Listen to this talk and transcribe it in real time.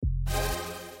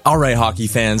All right, hockey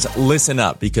fans, listen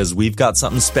up because we've got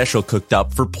something special cooked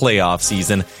up for playoff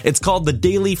season. It's called the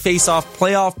Daily Face-Off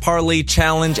Playoff Parlay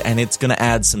Challenge, and it's going to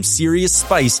add some serious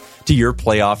spice to your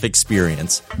playoff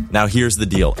experience. Now, here's the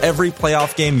deal. Every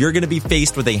playoff game, you're going to be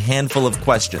faced with a handful of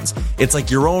questions. It's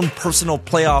like your own personal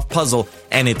playoff puzzle,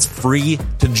 and it's free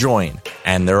to join.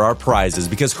 And there are prizes,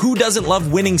 because who doesn't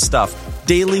love winning stuff?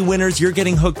 Daily winners, you're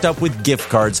getting hooked up with gift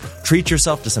cards. Treat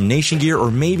yourself to some Nation gear or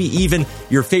maybe even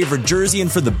your favorite jersey.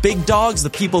 And for the big dogs, the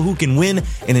people who can win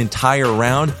an entire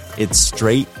round, it's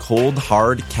straight, cold,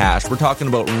 hard cash. We're talking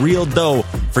about real dough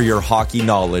for your hockey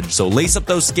knowledge. So lace up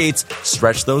those skates,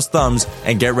 stretch those thumbs,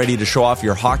 and get ready to show off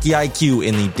your hockey IQ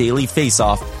in the Daily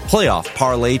Face-Off Playoff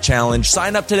Parlay Challenge.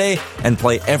 Sign up today and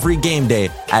play every game day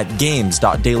at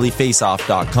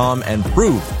games.dailyfaceoff.com and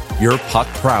prove your puck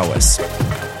prowess.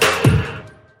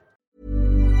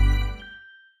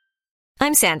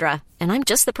 I'm Sandra, and I'm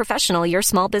just the professional your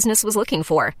small business was looking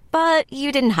for. But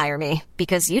you didn't hire me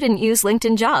because you didn't use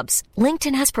LinkedIn Jobs.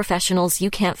 LinkedIn has professionals you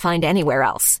can't find anywhere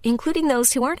else, including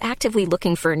those who aren't actively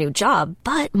looking for a new job,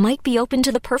 but might be open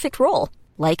to the perfect role,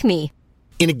 like me.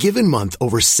 In a given month,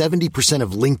 over 70%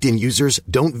 of LinkedIn users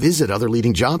don't visit other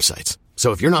leading job sites.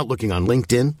 So if you're not looking on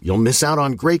LinkedIn, you'll miss out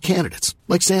on great candidates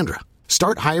like Sandra.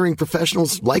 Start hiring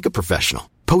professionals like a professional.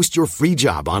 Post your free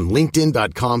job on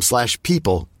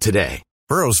linkedin.com/people today.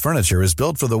 Burrow's furniture is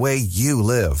built for the way you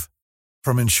live.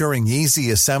 From ensuring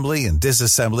easy assembly and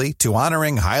disassembly to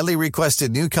honoring highly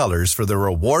requested new colors for their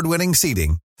award-winning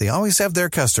seating, they always have their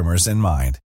customers in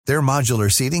mind. Their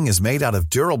modular seating is made out of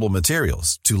durable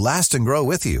materials to last and grow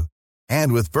with you.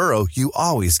 And with Burrow, you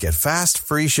always get fast,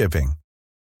 free shipping.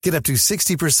 Get up to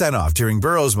 60% off during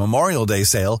Burrow's Memorial Day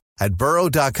sale at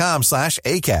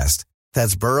burrow.com/ACAST.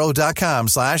 That's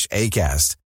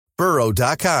burrow.com/ACAST.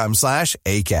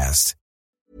 burrow.com/ACAST.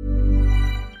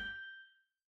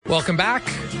 Welcome back.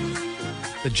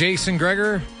 The Jason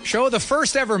Gregor Show, the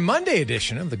first ever Monday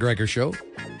edition of the Gregor Show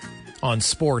on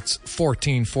Sports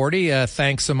 1440.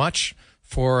 Thanks so much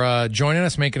for joining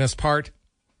us, making us part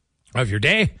of your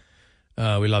day.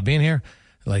 We love being here.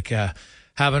 Like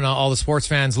having all the sports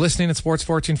fans listening at Sports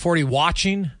 1440,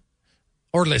 watching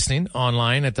or listening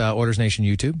online at the Oilers Nation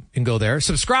YouTube. You can go there.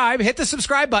 Subscribe. Hit the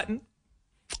subscribe button.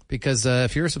 Because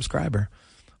if you're a subscriber,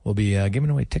 we'll be giving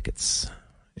away tickets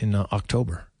in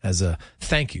October as a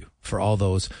thank you for all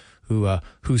those who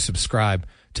subscribe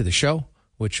to the show,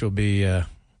 which will be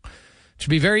should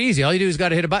be very easy. All you do is got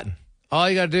to hit a button. All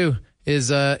you got to do is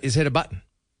hit a button.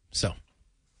 So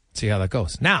see how that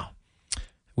goes. Now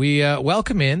we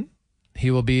welcome in. He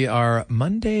will be our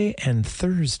Monday and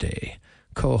Thursday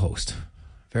co-host.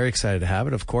 Very excited to have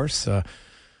it. Of course,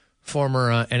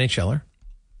 former NHLer.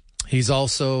 He's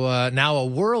also now a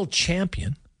world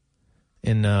champion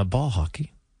in ball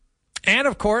hockey. And,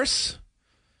 of course,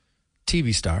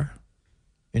 TV star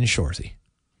in Shoresy,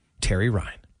 Terry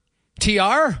Ryan.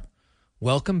 TR,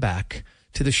 welcome back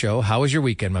to the show. How was your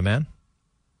weekend, my man?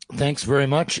 Thanks very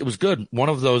much. It was good. One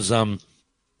of those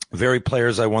very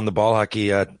players I won the ball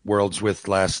hockey Worlds with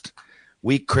last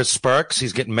week, Chris Sparks.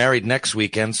 He's getting married next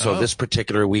weekend, so this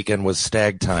particular weekend was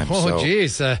stag time. Oh,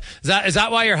 geez. Is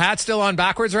that why your hat's still on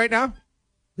backwards right now?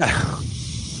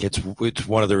 It's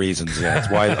one of the reasons, yeah. It's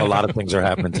why a lot of things are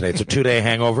happening today. It's a 2-day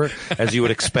hangover, as you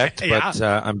would expect, but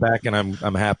I'm back and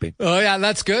I'm happy. Oh, yeah,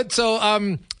 that's good. So,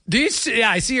 I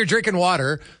see you're drinking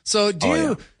water. So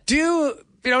do you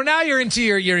now you're into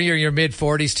your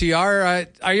mid-40s,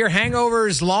 TR. Are your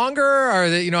hangovers longer? Are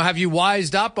they, have you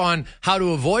wised up on how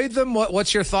to avoid them?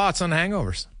 What's your thoughts on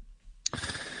hangovers?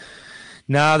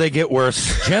 No, they get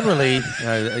worse. Generally,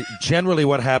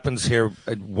 what happens here,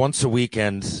 once a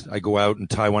weekend, I go out and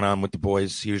tie one on with the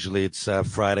boys. Usually it's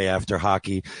Friday after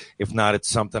hockey. If not, it's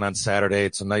something on Saturday.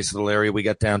 It's a nice little area we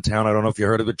got downtown. I don't know if you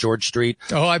heard of it, George Street.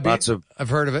 Oh, I've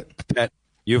heard of it.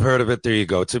 You've heard of it. There you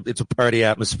go. It's a party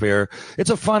atmosphere. It's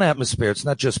a fun atmosphere. It's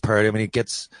not just party. I mean,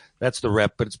 that's the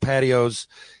rep, but it's patios.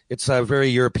 It's a very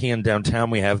European downtown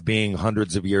we have, being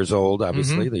hundreds of years old,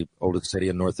 obviously, the oldest city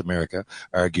in North America,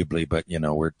 arguably, but,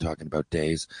 we're talking about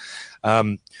days.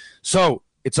 So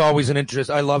it's always an interest.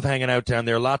 I love hanging out down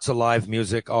there. Lots of live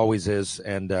music, always is,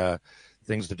 and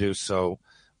things to do. So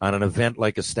on an event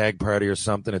like a stag party or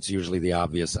something, it's usually the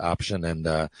obvious option.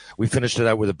 And we finished it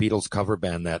out with a Beatles cover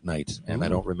band that night, and I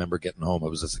don't remember getting home. It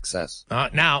was a success.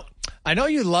 Now, I know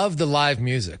you love the live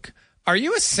music. Are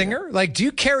you a singer? Like, do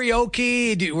you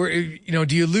karaoke? Do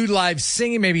you do live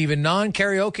singing? Maybe even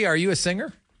non-karaoke? Are you a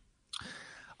singer?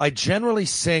 I generally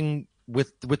sing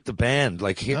with the band.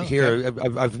 Like here,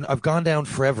 I've gone down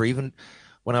forever. Even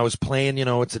when I was playing,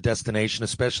 it's a destination,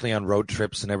 especially on road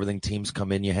trips and everything. Teams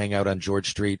come in, you hang out on George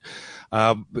Street.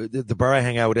 The bar I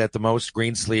hang out at the most,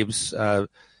 Greensleeves,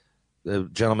 the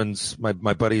gentleman's, my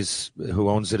buddies who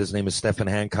owns it, his name is Stephen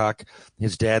Hancock.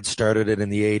 His dad started it in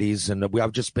the 80s, and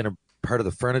I've just been a part of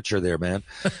the furniture there, man.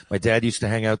 My dad used to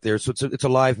hang out there, so it's a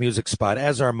live music spot,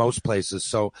 as are most places.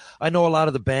 So I know a lot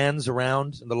of the bands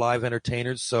around and the live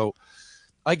entertainers, so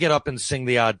I get up and sing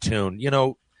the odd tune.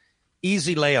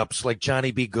 Easy layups like Johnny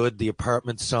Be Good, the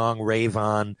Apartment song, Rave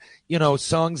On,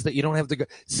 songs that you don't have to go.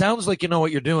 Sounds like you know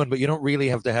what you're doing, but you don't really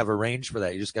have to have a range for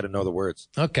that. You just got to know the words.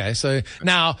 Okay. So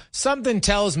now something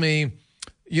tells me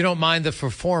you don't mind the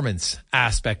performance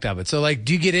aspect of it. So,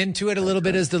 do you get into it a little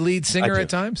bit as the lead singer at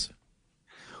times?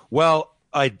 Well,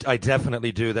 I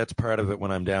definitely do. That's part of it when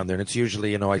I'm down there. And it's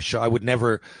usually, I would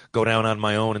never go down on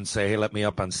my own and say, hey, let me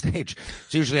up on stage.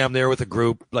 It's usually I'm there with a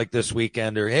group like this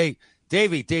weekend, or, hey,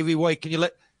 Davey White, can you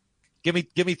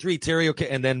give me 3, Terry? Okay.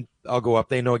 And then I'll go up.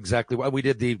 They know exactly what we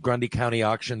did. The Grundy County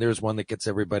auction. There's one that gets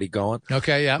everybody going.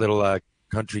 Okay. Yeah. Little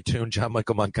country tune, John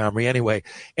Michael Montgomery. Anyway,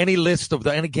 any list of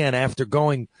and again, after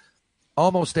going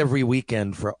almost every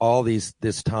weekend for all this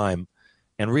time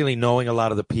and really knowing a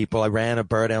lot of the people, I ran a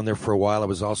bar down there for a while. I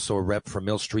was also a rep for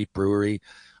Mill Street Brewery.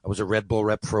 I was a Red Bull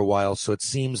rep for a while, so it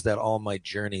seems that all my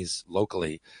journeys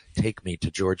locally take me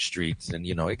to George Street,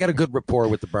 and I got a good rapport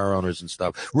with the bar owners and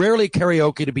stuff. Rarely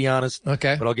karaoke, to be honest.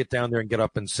 Okay, but I'll get down there and get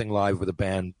up and sing live with a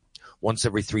band once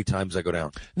every 3 times I go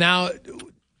down. Now,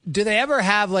 do they ever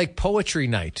have poetry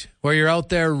night where you're out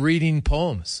there reading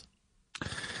poems?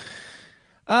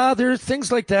 There are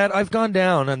things like that. I've gone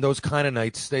down on those kind of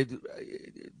nights.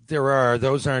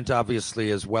 Those aren't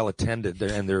obviously as well attended,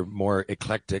 and they're more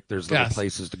eclectic. There's little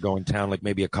places to go in town, like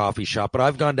maybe a coffee shop. But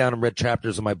I've gone down and read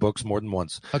chapters of my books more than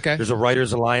once. Okay. There's a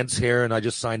Writers Alliance here, and I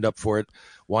just signed up for it.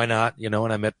 Why not? And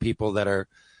I met people that are,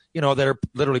 that are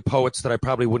literally poets that I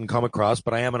probably wouldn't come across,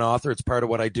 but I am an author. It's part of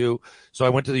what I do. So I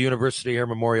went to the University here,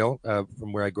 Memorial,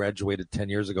 from where I graduated 10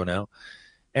 years ago now.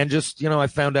 And just, I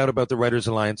found out about the Writers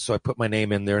Alliance, so I put my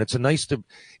name in there. And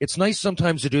it's nice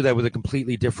sometimes to do that with a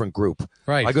completely different group.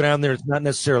 Right. I go down there, it's not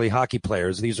necessarily hockey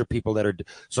players. These are people that are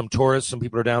some tourists. Some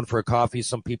people are down for a coffee.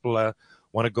 Some people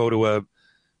want to go to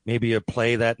maybe a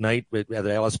play that night at the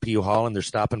LSPU Hall, and they're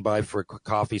stopping by for a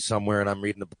coffee somewhere, and I'm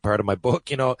reading a part of my book.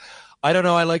 I don't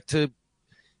know. I like to,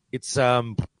 it's, I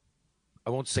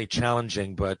won't say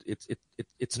challenging, but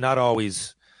it's not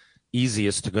always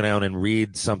easiest to go down and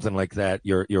read something like that,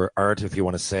 your art, if you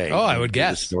want to say. I would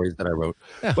guess. The stories that I wrote.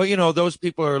 Yeah. But, those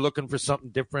people are looking for something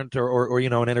different or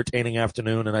an entertaining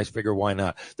afternoon, and I figure why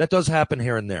not? That does happen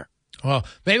here and there. Well,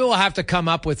 maybe we'll have to come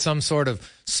up with some sort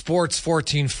of Sports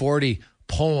 1440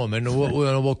 poem, and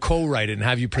we'll co-write it and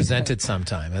have you present it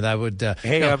sometime. And that would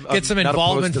get some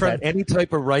involvement from any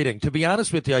type of writing. To be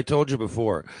honest with you, I told you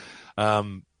before, a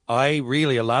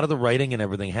lot of the writing and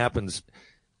everything happens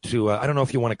to, I don't know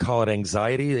if you want to call it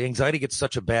anxiety. Anxiety gets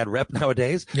such a bad rep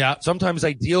nowadays. Yeah. Sometimes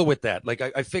I deal with that.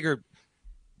 I figure,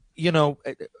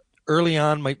 early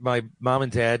on, my mom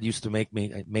and dad used to make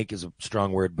is a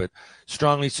strong word, but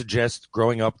strongly suggest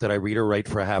growing up that I read or write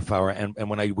for a half hour. And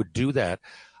when I would do that,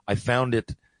 I found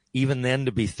it even then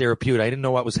to be therapeutic. I didn't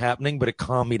know what was happening, but it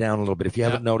calmed me down a little bit. If you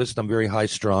haven't noticed, I'm very high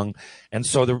strung. And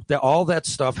so all that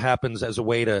stuff happens as a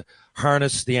way to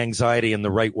harness the anxiety in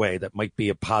the right way. That might be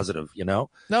a positive, No,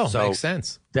 so makes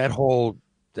sense. That whole,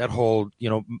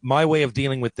 my way of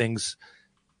dealing with things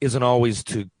isn't always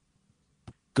to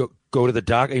go to the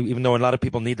doc, even though a lot of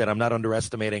people need that. I'm not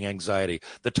underestimating anxiety.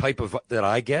 The type of that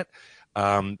I get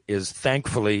is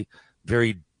thankfully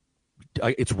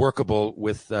it's workable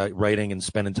with writing and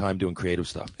spending time doing creative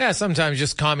stuff. Yeah, sometimes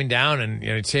just calming down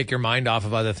and take your mind off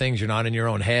of other things. You're not in your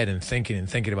own head and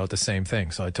thinking about the same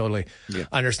thing. So I totally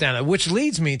understand that, which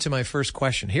leads me to my first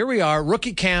question. Here we are.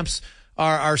 Rookie camps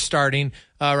are starting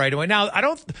right away. Now,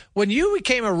 when you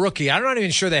became a rookie, I'm not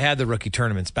even sure they had the rookie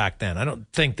tournaments back then. I don't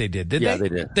think they did. Did they? Yeah, they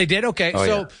did. They did? Okay. Oh,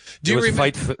 so do you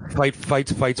remember?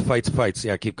 Fights.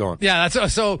 Yeah, keep going. Yeah,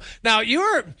 so now you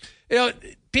were,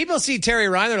 people see Terry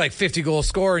Ryan, they're like 50-goal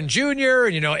scorer in junior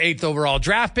and, 8th overall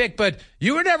draft pick, but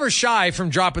you were never shy from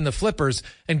dropping the flippers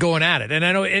and going at it. And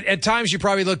I know at times you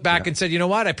probably look back and said, you know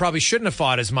what, I probably shouldn't have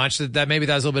fought as much, that maybe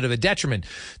that was a little bit of a detriment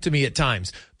to me at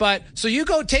times. But so you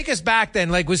take us back then,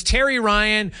 was Terry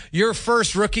Ryan your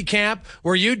first rookie camp?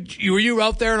 Were you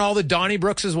out there in all the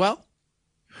Donnybrooks as well?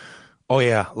 Oh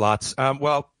yeah, lots.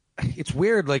 Well, it's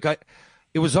weird.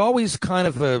 It was always kind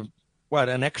of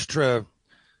an extra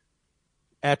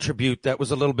attribute that was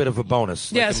a little bit of a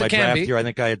bonus. Yes, in my draft year, I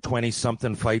think I had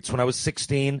 20-something fights when I was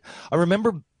 16. I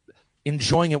remember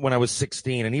enjoying it when I was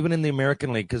 16, and even in the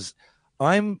American League, because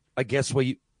I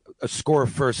a scorer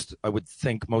first, I would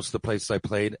think, most of the places I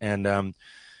played. And,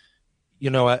 you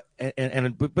know,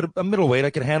 but a middleweight, I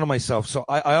could handle myself. So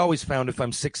I always found if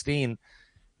I'm 16,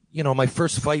 you know, my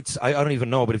first fights, I don't even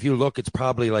know. But if you look, it's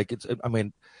probably like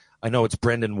I know it's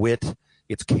Brendan Witt.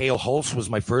 It's Cale Hulse was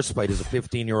my first fight as a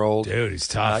 15-year-old. Dude, he's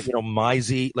tough. You know,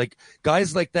 Mizey, like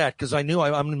guys like that, because I knew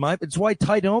it's why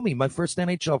Ty Domi, my first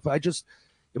NHL fight. I just,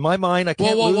 in my mind, I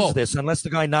can't lose this unless the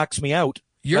guy knocks me out.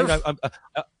 Your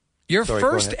Sorry,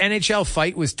 first NHL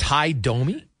fight was Ty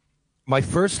Domi? My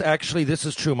first, actually, this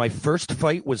is true. My first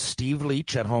fight was Steve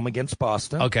Leach at home against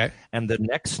Boston. Okay. And the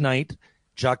next night,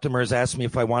 Jacques Demers asked me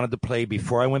if I wanted to play,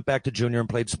 before I went back to junior and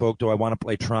played Spoke, do I want to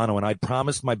play Toronto? And I'd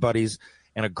promised my buddies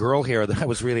and a girl here that I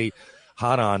was really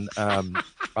hot on.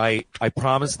 I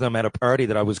promised them at a party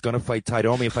that I was going to fight Ty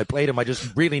Domi if I played him. I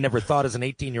just really never thought as an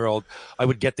 18-year-old I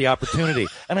would get the opportunity.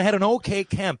 And I had an okay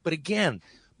camp. But again,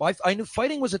 I knew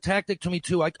fighting was a tactic to me,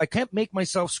 too. I can't make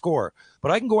myself score,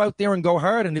 but I can go out there and go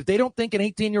hard. And if they don't think an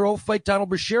 18-year-old fight Donald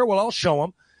Brashear, well, I'll show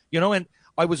them. You know, and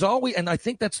I was always – and I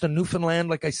think that's the Newfoundland,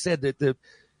 like I said, that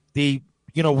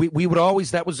you know, we would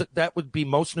always, that would be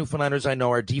most Newfoundlanders I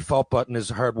know, our default button is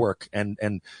hard work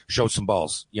and show some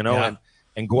balls, you know,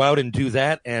 and go out and do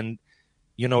that. And,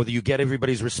 you know, you get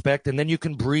everybody's respect, and then you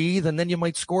can breathe, and then you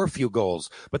might score a few goals.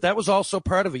 But that was also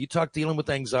part of it. You talk dealing with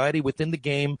anxiety within the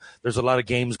game. There's a lot of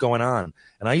games going on.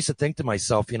 And I used to think to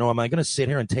myself, you know, am I going to sit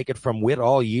here and take it from Witt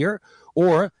all year?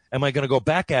 Or am I going to go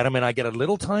back at him and I get a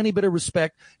little tiny bit of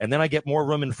respect, and then I get more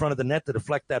room in front of the net to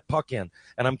deflect that puck in?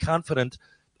 And I'm confident.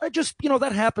 I just, you know,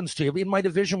 that happens to you. In my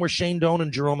division were Shane Doan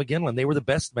and Jerome McGinley. They were the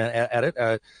best at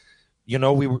it. You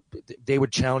know, they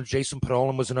would challenge. Jason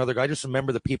Podolin was another guy. I just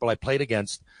remember the people I played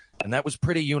against, and that was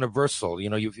pretty universal. You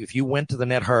know, if you went to the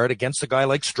net hard against a guy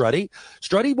like Struddy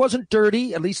wasn't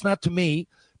dirty, at least not to me,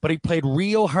 but he played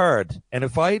real hard. And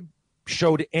if I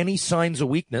showed any signs of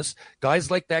weakness, guys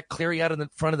like that clear you out in the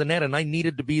front of the net, and I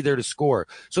needed to be there to score.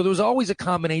 So there was always a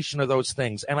combination of those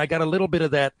things, and I got a little bit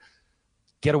of that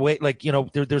get away, like, you know,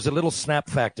 there's a little snap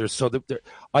factor. So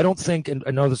I don't think, and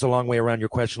I know there's a long way around your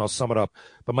question, I'll sum it up.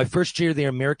 But my first year of the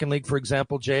American League, for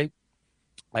example, Jay,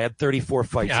 I had 34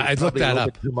 fights. Yeah, I'd look that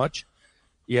up. Too much.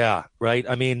 Yeah, right.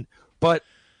 I mean, but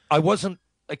I wasn't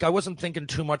thinking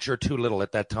too much or too little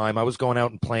at that time. I was going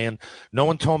out and playing. No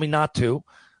one told me not to.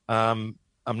 I'm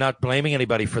not blaming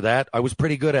anybody for that. I was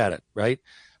pretty good at it, right?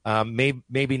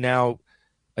 Maybe now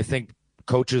I think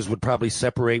coaches would probably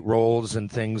separate roles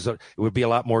and things. It would be a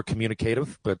lot more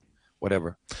communicative, but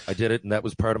whatever. I did it, and that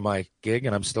was part of my gig,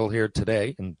 and I'm still here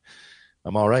today, and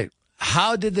I'm all right.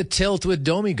 How did the tilt with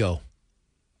Domi go?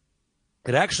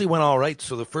 It actually went all right.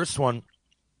 So the first one,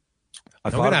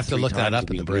 I'm going to have to look that up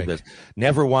in the break.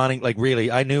 Never wanting, like,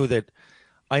 really, I knew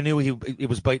he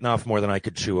was biting off more than I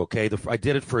could chew, okay? I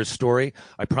did it for his story.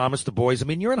 I promised the boys. I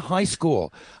mean, you're in high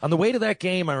school. On the way to that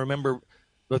game, I remember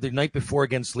the night before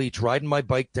against Leach, riding my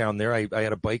bike down there. I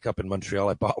had a bike up in Montreal.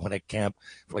 I bought one at camp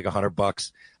for like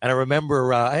 $100. And I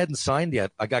remember I hadn't signed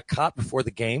yet. I got caught before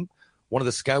the game. One of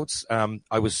the scouts,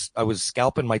 I was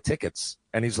scalping my tickets.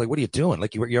 And he's like, what are you doing?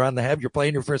 Like, you're on the head, you're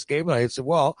playing your first game? And I said,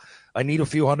 well, I need a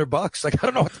few $100. Like, I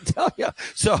don't know what to tell you.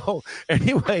 So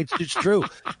anyway, it's true.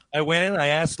 I went in, I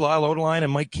asked Lyle Odeline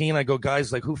and Mike Keane, I go,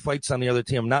 guys, like, who fights on the other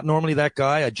team? I'm not normally that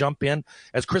guy. I jump in.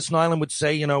 As Chris Nyland would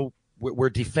say, you know,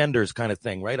 we're defenders kind of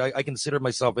thing, right? I consider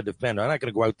myself a defender. I'm not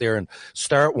going to go out there and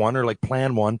start one or like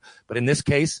plan one. But in this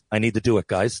case, I need to do it,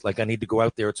 guys. Like, I need to go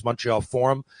out there. It's Montreal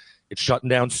Forum. It's shutting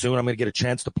down soon. I'm going to get a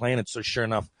chance to play. And so sure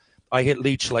enough, I hit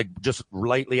Leach like just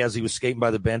lightly as he was skating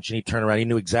by the bench, and he turned around. He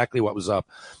knew exactly what was up.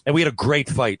 And we had a great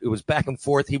fight. It was back and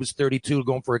forth. He was 32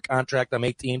 going for a contract. I'm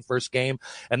 18, first game.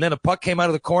 And then a puck came out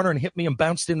of the corner and hit me and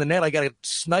bounced in the net. I got a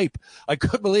snipe. I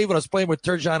couldn't believe it. I was playing with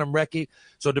Turgeon and Recchi.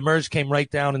 So Demers came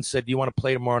right down and said, do you want to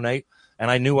play tomorrow night?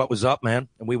 And I knew what was up, man.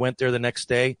 And we went there the next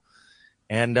day.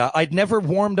 And I'd never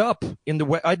warmed up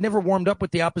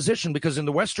with the opposition, because in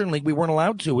the Western League we weren't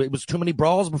allowed to. It was too many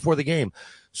brawls before the game.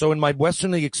 So in my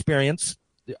Western League experience,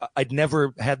 I'd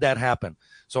never had that happen.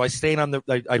 So I stayed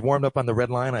I warmed up on the red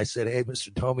line. I said, "Hey,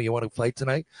 Mr. Domi, you want to fight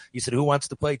tonight?" He said, "Who wants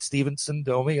to fight, Stevenson,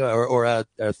 Domi, or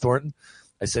Thornton?"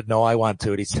 I said, "No, I want to."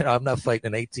 And he said, "I'm not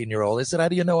fighting an 18-year-old." I said, "How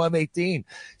do you know I'm 18?" He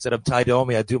said, "I'm Ty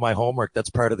Domi. I do my homework. That's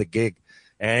part of the gig."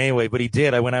 And anyway, but he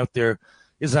did. I went out there.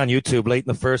 This is on YouTube late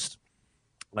in the first.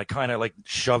 And I kind of like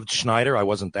shoved Schneider. I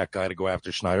wasn't that guy to go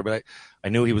after Schneider, but I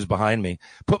knew he was behind me.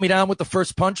 Put me down with the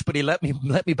first punch, but he let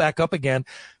me back up again,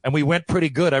 and we went pretty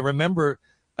good. I remember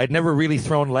I'd never really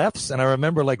thrown lefts, and I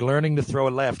remember like learning to throw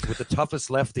a left with the toughest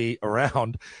lefty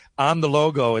around on the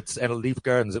logo. It's at Leaf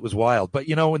Gardens. It was wild. But,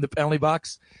 you know, in the penalty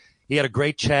box, he had a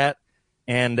great chat.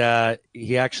 And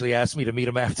he actually asked me to meet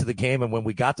him after the game. And when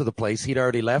we got to the place, he'd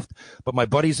already left. But my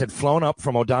buddies had flown up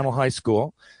from O'Donnell High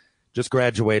School, just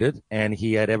graduated, and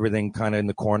he had everything kind of in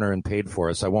the corner and paid for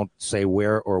us. I won't say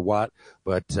where or what,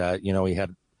 but, he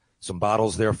had some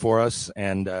bottles there for us,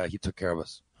 and he took care of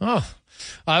us. Oh,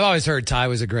 I've always heard Ty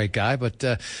was a great guy, but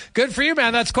good for you,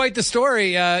 man. That's quite the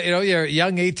story. You're a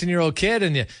young 18-year-old kid,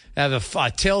 and you have a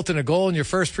tilt and a goal in your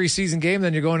first preseason game.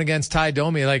 Then you're going against Ty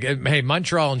Domi. Like, hey,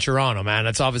 Montreal and Toronto, man.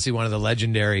 That's obviously one of the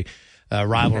legendary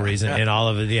rivalries in all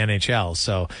of the NHL.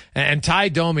 So, and Ty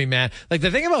Domi, man. Like,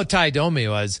 the thing about Ty Domi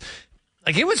was,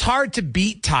 like, it was hard to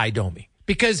beat Ty Domi.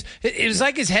 Because it was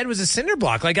like his head was a cinder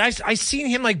block. Like, I seen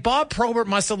him, like, Bob Probert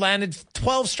must have landed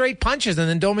 12 straight punches, and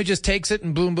then Domi just takes it,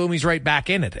 and boom, boom, he's right back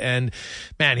in it. And,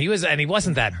 man, he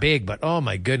wasn't that big, but, oh,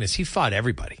 my goodness, he fought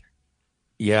everybody.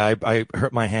 Yeah, I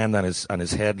hurt my hand on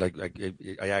his head. Like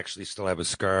I actually still have a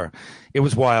scar. It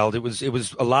was wild. It was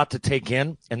a lot to take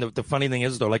in. And the funny thing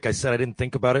is, though, like I said, I didn't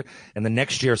think about it. And the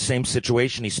next year, same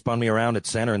situation. He spun me around at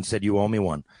center and said, "You owe me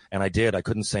one." And I did. I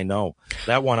couldn't say no.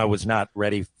 That one I was not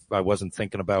ready. I wasn't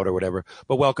thinking about or whatever.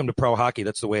 But welcome to pro hockey.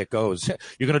 That's the way it goes.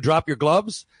 You're going to drop your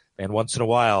gloves. And once in a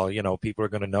while, people are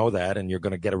going to know that, and you're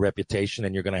going to get a reputation,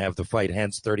 and you're going to have the fight.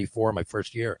 Hence 34, my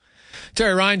first year.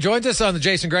 Terry Ryan joins us on the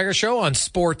Jason Gregor Show on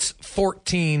Sports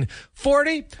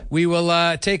 1440. We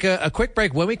will take a quick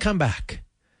break. When we come back,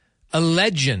 a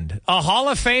legend, a Hall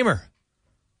of Famer.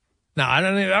 Now, I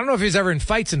don't know if he's ever in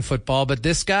fights in football, but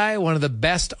this guy, one of the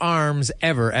best arms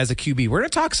ever as a QB. We're going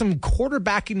to talk some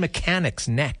quarterbacking mechanics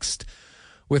next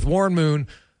with Warren Moon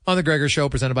on the Gregor Show,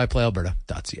 presented by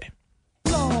PlayAlberta.ca.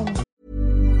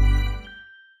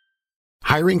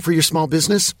 Hiring for your small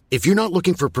business? If you're not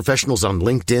looking for professionals on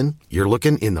LinkedIn, you're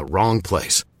looking in the wrong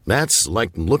place. That's like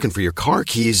looking for your car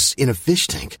keys in a fish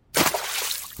tank.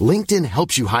 LinkedIn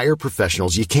helps you hire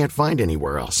professionals you can't find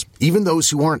anywhere else, even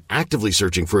those who aren't actively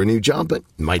searching for a new job but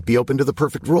might be open to the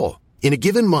perfect role. In a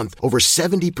given month, over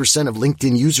 70% of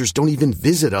LinkedIn users don't even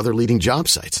visit other leading job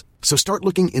sites. So start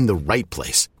looking in the right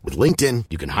place. With LinkedIn,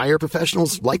 you can hire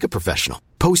professionals like a professional.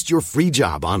 Post your free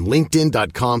job on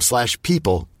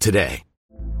linkedin.com/people today.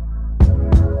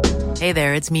 Hey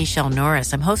there, it's Michelle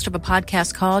Norris. I'm host of a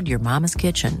podcast called Your Mama's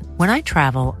Kitchen. When I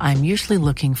travel, I'm usually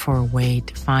looking for a way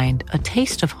to find a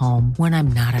taste of home when I'm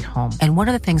not at home. And one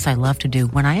of the things I love to do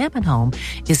when I am at home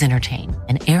is entertain.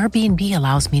 And Airbnb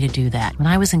allows me to do that. When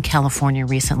I was in California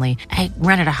recently, I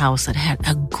rented a house that had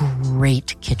a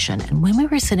great kitchen. And when we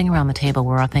were sitting around the table,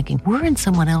 we're all thinking, we're in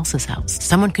someone else's house.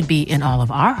 Someone could be in all of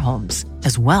our homes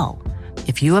as well.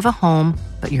 If you have a home,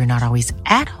 but you're not always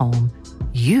at home,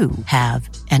 you have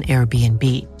an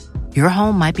Airbnb. Your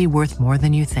home might be worth more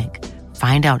than you think.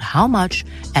 Find out how much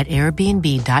at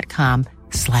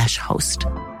airbnb.com/host.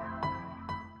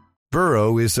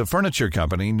 Burrow is a furniture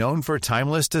company known for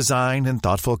timeless design and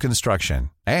thoughtful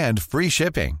construction and free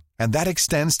shipping, and that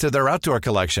extends to their outdoor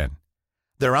collection.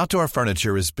 Their outdoor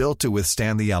furniture is built to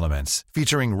withstand the elements,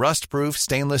 featuring rust-proof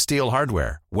stainless steel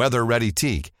hardware, weather-ready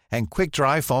teak, and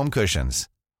quick-dry foam cushions.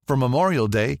 For Memorial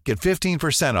Day, get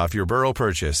 15% off your Burrow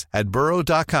purchase at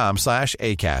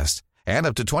burrow.com/ACAST and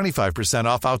up to 25%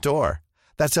 off outdoor.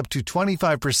 That's up to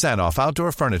 25% off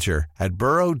outdoor furniture at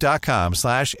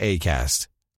burrow.com/ACAST.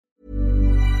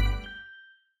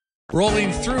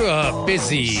 Rolling through a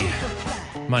busy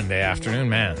Monday afternoon,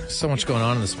 man. So much going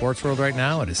on in the sports world right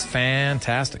now. It is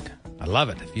fantastic. I love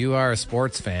it. If you are a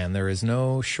sports fan, there is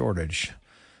no shortage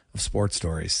of sports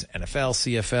stories. NFL,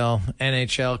 CFL,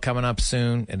 NHL coming up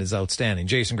soon. It is outstanding.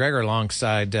 Jason Gregor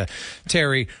alongside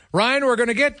Terry Ryan. We're going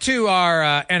to get to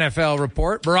our NFL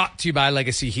report, brought to you by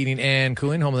Legacy Heating and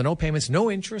Cooling, home of the no payments, no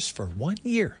interest for 1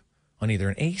 year on either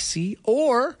an AC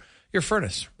or your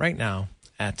furnace right now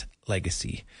at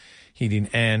Legacy Heating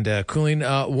and Cooling.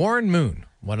 Warren Moon,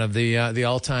 one of the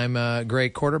all-time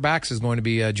great quarterbacks, is going to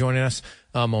be joining us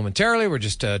momentarily. We're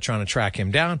just trying to track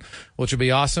him down, which will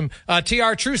be awesome.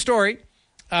 TR, true story.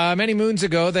 Many moons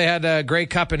ago, they had a Grey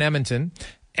Cup in Edmonton,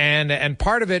 and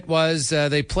part of it was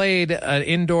they played an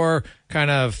indoor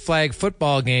kind of flag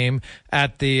football game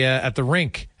at the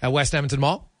rink at West Edmonton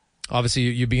Mall. Obviously,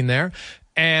 you've been there.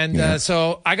 And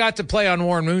so I got to play on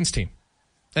Warren Moon's team.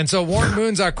 And so Warren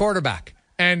Moon's our quarterback.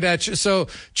 And so,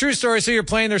 true story. So you're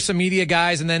playing, there's some media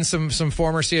guys and then some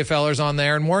former CFLers on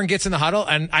there. And Warren gets in the huddle.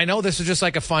 And I know this is just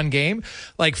like a fun game.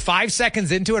 Like 5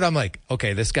 seconds into it, I'm like,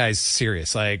 okay, this guy's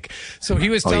serious. Like, so he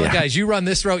was telling guys, you run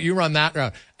this route, you run that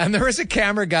route. And there was a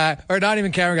camera guy, or not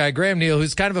even camera guy, Graham Neal,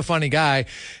 who's kind of a funny guy.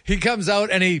 He comes out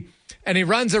and he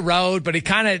runs a route, but he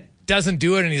kind of doesn't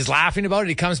do it. And he's laughing about it.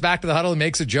 He comes back to the huddle and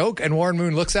makes a joke. And Warren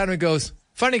Moon looks at him and goes,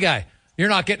 funny guy, you're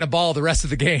not getting a ball the rest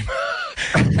of the game.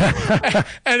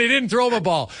 And he didn't throw him a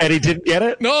ball. And he didn't get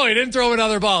it? No, he didn't throw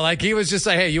another ball. Like, he was just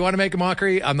like, hey, you want to make a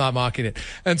mockery? I'm not mocking it.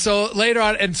 And so later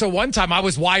on, and so one time I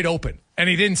was wide open and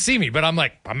he didn't see me, but I'm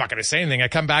like, I'm not going to say anything. I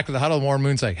come back to the huddle and Warren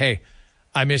Moon's like, hey,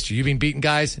 I missed you. You've been beating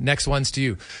guys. Next one's to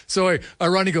you. So I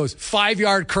run, he goes,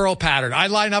 5-yard curl pattern. I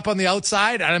line up on the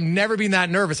outside and I've never been that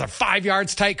nervous. A 5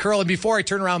 yards tight curl. And before I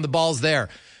turn around, the ball's there.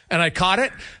 And I caught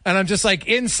it, and I'm just like,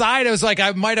 inside, I was like,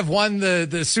 I might have won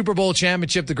the Super Bowl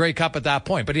championship, the Grey Cup at that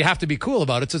point. But you have to be cool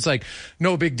about it, so it's like,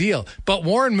 no big deal. But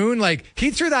Warren Moon, like,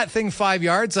 he threw that thing 5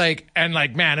 yards, like, and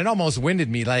like, man, it almost winded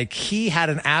me. Like, he had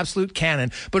an absolute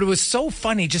cannon, but it was so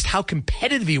funny just how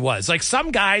competitive he was. Like,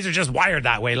 some guys are just wired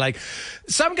that way. Like,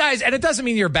 some guys, and it doesn't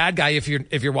mean you're a bad guy if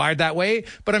you're wired that way,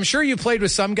 but I'm sure you played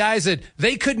with some guys that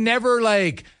they could never,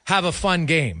 like, have a fun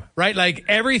game, right? Like,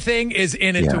 everything is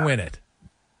in it to win it.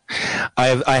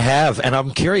 I have, and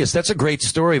I'm curious. That's a great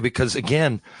story because,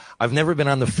 again, I've never been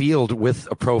on the field with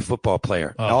a pro football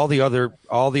player. Oh. All the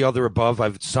other above,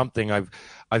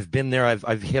 I've been there.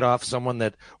 I've hit off someone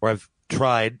or I've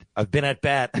tried. I've been at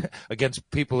bat against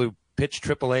people who pitch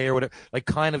AAA or whatever, like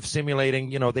kind of simulating.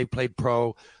 They played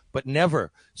pro, but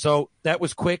never. So that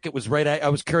was quick. It was right. I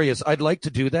was curious. I'd like to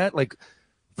do that. Like,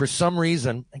 for some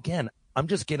reason, again, I'm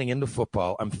just getting into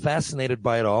football. I'm fascinated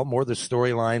by it all, more the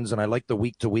storylines, and I like the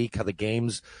week-to-week, how the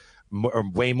games are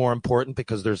way more important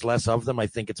because there's less of them. I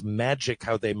think it's magic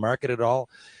how they market it all.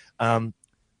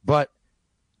 But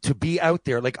to be out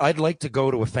there, like, I'd like to go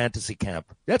to a fantasy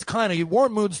camp. That's kind of –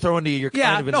 Warren Moon's throwing to you. You're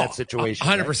kind of in that situation.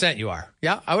 100% right? You are.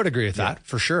 Yeah, I would agree with that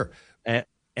for sure. And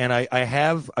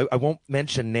I won't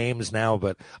mention names now,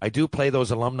 but I do play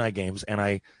those alumni games, and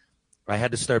I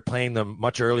had to start playing them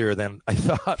much earlier than I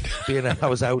thought, being that I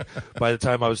was out by the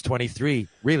time I was 23.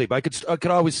 Really, but I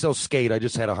could always still skate. I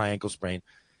just had a high ankle sprain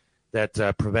that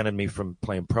prevented me from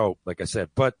playing pro, like I said.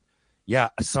 But, yeah,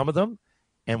 some of them,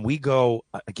 and we go,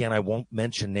 again, I won't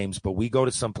mention names, but we go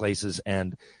to some places,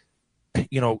 and,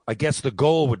 I guess the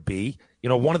goal would be,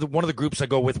 one of the groups I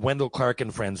go with, Wendell Clark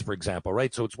and friends, for example,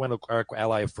 right? So it's Wendell Clark,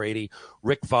 Ally Afraidy,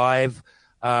 Rick Five,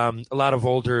 a lot of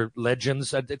older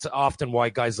legends. It's often why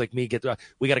guys like me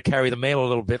we got to carry the mail a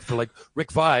little bit for, like,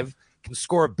 Rick Five can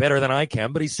score better than I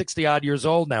can, but he's 60-odd years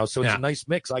old now, so it's a nice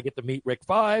mix. I get to meet Rick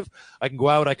Five. I can go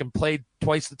out. I can play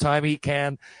twice the time he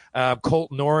can.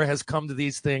 Colton Orr has come to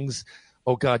these things.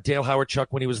 Oh, God, Dale Howard-Chuck,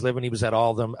 when he was living, he was at all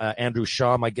of them. Andrew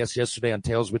Shaw, my guest yesterday on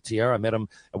Tales with Tierra. I met him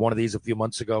at one of these a few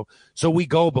months ago. So we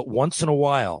go, but once in a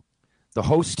while, the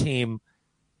host team,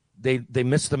 they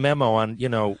missed the memo on,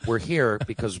 we're here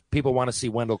because people want to see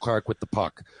Wendell Clark with the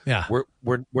puck. Yeah.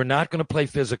 We're not going to play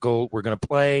physical. We're going to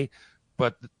play,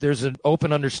 but there's an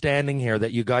open understanding here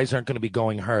that you guys aren't going to be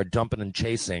going hard, dumping and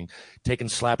chasing, taking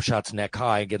slap shots neck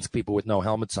high against people with no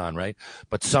helmets on, right?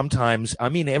 But sometimes,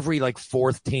 every, like,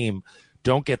 fourth team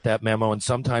don't get that memo, and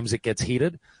sometimes it gets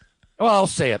heated. Well, I'll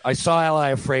say it. I saw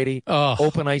Ally Afraidy,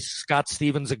 open ice, Scott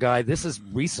Stevens, a guy. This is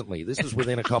recently. This is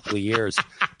within a couple of years.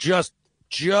 Just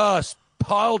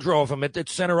pile drove him at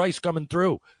center ice coming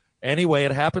through. Anyway,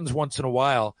 it happens once in a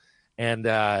while. And,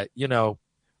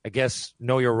 I guess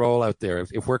know your role out there.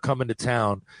 If we're coming to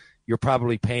town, you're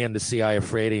probably paying to see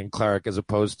Afraidy and Clark as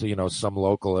opposed to, some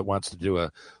local that wants to do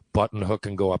a button hook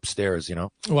and go upstairs,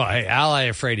 Well, hey, Ally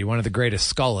Afraidy, one of the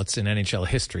greatest skullets in NHL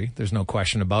history. There's no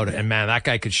question about it. And, man, that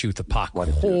guy could shoot the puck.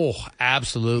 Oh,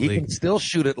 absolutely. He can still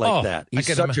shoot it like that.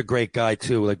 He's such a great guy,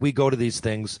 too. Like, we go to these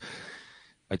things.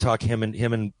 I talk him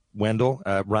and Wendell.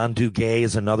 Ron Duguay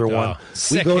is another one.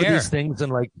 We go to these things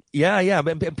and, like,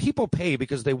 and people pay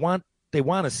because they want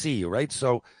to see you, right?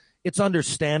 So it's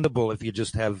understandable if you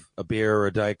just have a beer or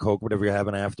a Diet Coke, whatever you're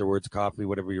having afterwards, coffee,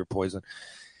 whatever your poison,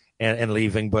 and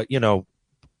leaving. But,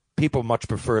 people much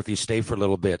prefer if you stay for a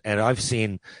little bit. And I've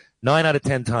seen 9 out of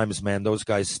 10 times, man, those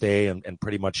guys stay and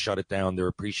pretty much shut it down. They're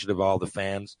appreciative of all the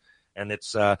fans. And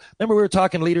it's remember we were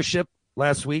talking leadership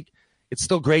last week? It's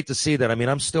still great to see that.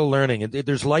 I'm still learning.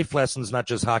 There's life lessons, not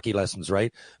just hockey lessons,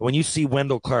 right? When you see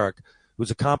Wendell Clark,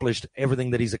 who's accomplished everything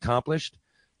that he's accomplished,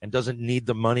 and doesn't need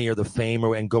the money or the fame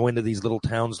and go into these little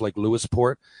towns like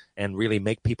Lewisport and really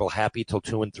make people happy till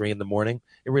 2 and 3 in the morning,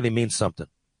 it really means something.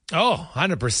 Oh,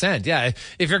 100%. Yeah.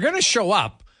 If you're going to show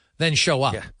up, then show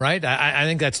up, right? I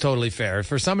think that's totally fair.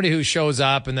 For somebody who shows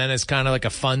up and then is kind of like a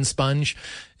fun sponge,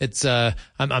 it's I'm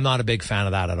not a big fan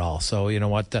of that at all. So you know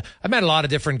what? I've met a lot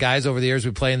of different guys over the years.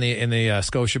 We play in the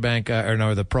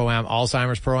Scotiabank the Pro-Am,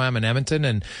 Alzheimer's Pro-Am in Edmonton,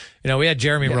 and we had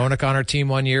Jeremy Roenick on our team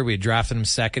one year. We had drafted him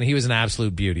second. He was an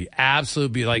absolute beauty,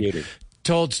 like.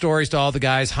 Told stories to all the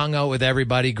guys, hung out with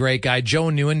everybody, great guy. Joe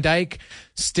Nieuwendyk,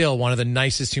 still one of the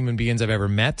nicest human beings I've ever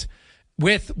met.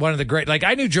 With one of the great, like,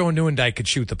 I knew Joe Nieuwendyk could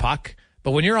shoot the puck,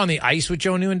 But when you're on the ice with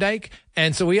Joe Nieuwendyk,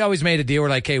 and so we always made a deal. We're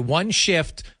like, hey, one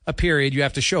shift a period, you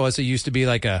have to show us. It used to be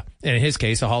like in his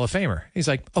case, a Hall of Famer. He's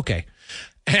like, okay.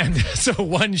 And so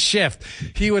one shift,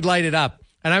 he would light it up.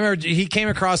 And I remember he came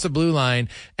across the blue line,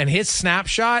 and his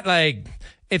snapshot, like,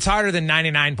 it's harder than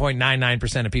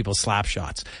 99.99% of people's slap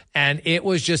shots. And it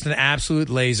was just an absolute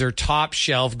laser, top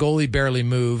shelf, goalie barely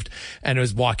moved. And it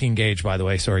was walking Gage, by the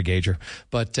way. Sorry, Gager.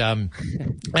 But, and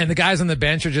the guys on the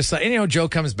bench are just like, and, Joe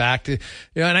comes back to,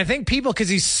 and I think people, cause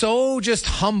he's so just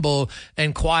humble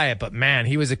and quiet, but man,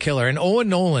 he was a killer. And Owen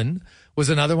Nolan was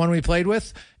another one we played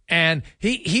with. And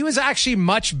he was actually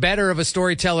much better of a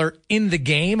storyteller in the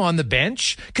game on the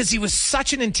bench because he was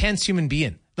such an intense human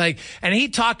being. Like, and he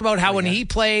talked about how when he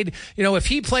played, if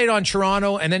he played on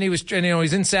Toronto and then he was,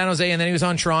 he's in San Jose and then he was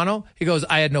on Toronto, he goes,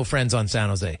 I had no friends on San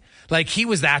Jose. Like, he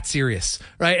was that serious,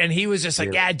 right? And he was just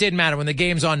like, yeah, it didn't matter. When the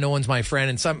game's on, no one's my friend.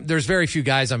 And there's very few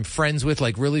guys I'm friends with,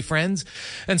 like really friends.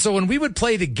 And so when we would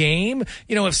play the game,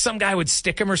 if some guy would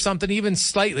stick him or something, even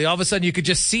slightly, all of a sudden you could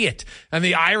just see it. And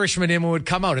the Irishman in him would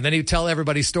come out and then he'd tell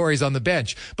everybody stories on the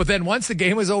bench. But then once the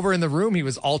game was over in the room, he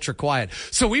was ultra quiet.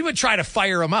 So we would try to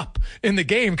fire him up in the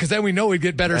game because then we know we'd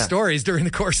get better stories during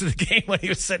the course of the game when he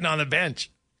was sitting on the bench.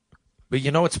 But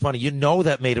it's funny.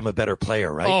 That made him a better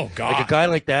player, right? Oh, God. Like a guy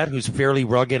like that who's fairly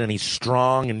rugged and he's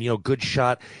strong and, good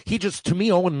shot. He just, to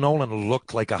me, Owen Nolan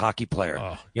looked like a hockey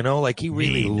player. Like he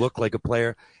really looked like a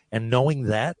player. And knowing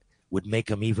that would make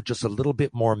him even just a little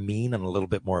bit more mean and a little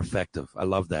bit more effective. I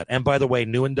love that. And by the way,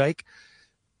 Nieuwendyk,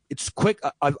 it's quick.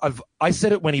 I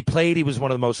said it when he played. He was one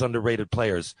of the most underrated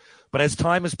players. But as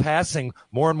time is passing,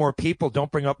 more and more people don't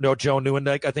bring up Joe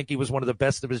Nieuwendyk. I think he was one of the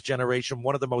best of his generation,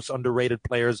 one of the most underrated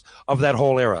players of that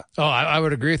whole era. Oh, I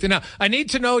would agree with you. Now, I need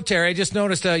to know, Terry, I just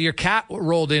noticed your cat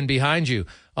rolled in behind you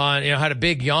on, had a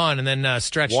big yawn and then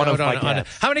stretched one out on.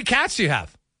 How many cats do you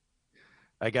have?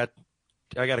 I got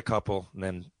a couple, and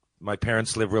then my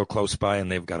parents live real close by,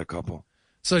 and they've got a couple.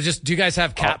 So do you guys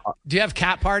have do you have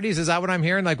cat parties? Is that what I'm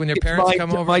hearing? Like when your parents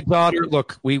come over? My daughter,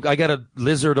 look, I got a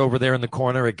lizard over there in the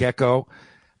corner, a gecko.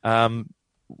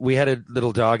 We had a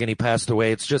little dog and he passed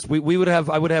away. It's just, I would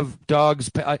have dogs.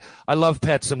 I love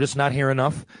pets. I'm just not here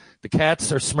enough. The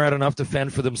cats are smart enough to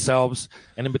fend for themselves.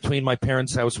 And in between my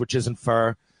parents' house, which isn't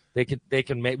far, they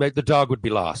can make, the dog would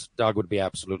be lost. Dog would be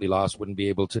absolutely lost. Wouldn't be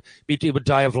able to he would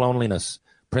die of loneliness.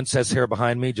 Princess here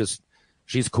behind me,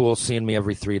 she's cool seeing me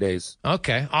every 3 days.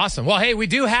 Okay, awesome. Well, hey, we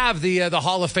do have the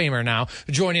Hall of Famer now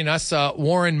joining us,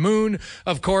 Warren Moon.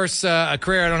 Of course, a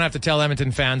career I don't have to tell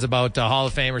Edmonton fans about, Hall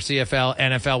of Famer, CFL,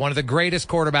 NFL, one of the greatest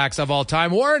quarterbacks of all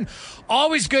time. Warren,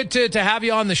 always good to have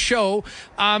you on the show.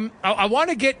 I want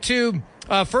to get to...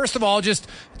 first of all, just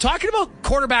talking about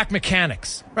quarterback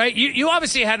mechanics, right? You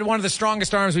obviously had one of the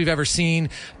strongest arms we've ever seen.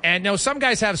 And some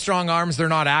guys have strong arms. They're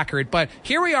not accurate. But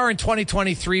here we are in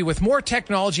 2023 with more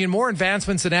technology and more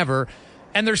advancements than ever.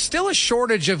 And there's still a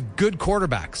shortage of good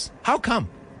quarterbacks. How come?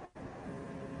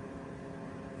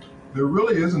 There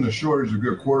really isn't a shortage of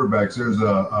good quarterbacks. There's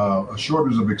a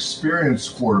shortage of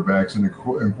experienced quarterbacks and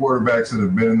quarterbacks that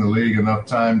have been in the league enough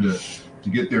time to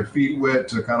get their feet wet,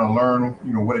 to kind of learn,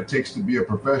 what it takes to be a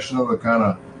professional, to kind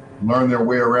of learn their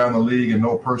way around the league and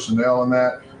know personnel and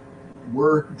that.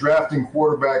 We're drafting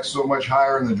quarterbacks so much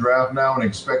higher in the draft now and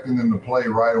expecting them to play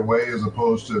right away, as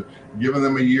opposed to giving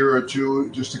them a year or two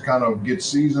just to kind of get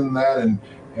seasoned in that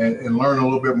and learn a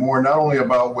little bit more, not only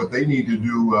about what they need to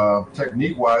do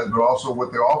technique-wise, but also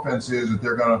what their offense is that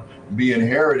they're going to be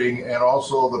inheriting, and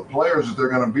also the players that they're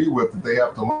going to be with that they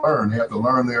have to learn. They have to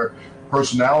learn their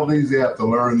personalities. They have to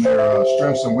learn their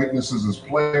strengths and weaknesses as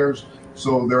players.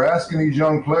 So they're asking these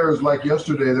young players, like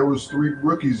yesterday, there was 3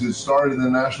 rookies that started in the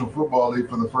National Football League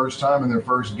for the first time in their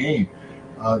first game.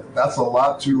 That's a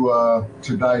lot to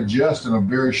digest in a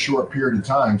very short period of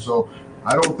time. So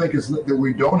I don't think it's that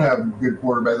we don't have good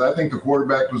quarterbacks. I think the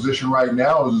quarterback position right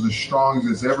now is as strong as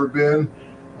it's ever been.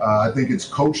 I think it's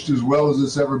coached as well as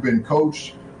it's ever been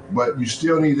coached, but you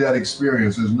still need that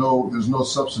experience. There's no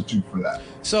substitute for that.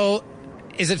 So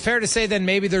is it fair to say then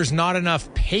maybe there's not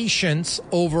enough patience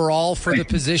overall for the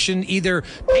position? Either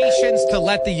patience to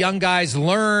let the young guys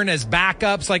learn as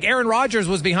backups. Like Aaron Rodgers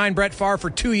was behind Brett Favre for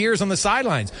 2 years on the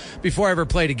sidelines before I ever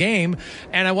played a game.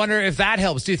 And I wonder if that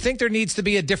helps. Do you think there needs to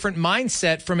be a different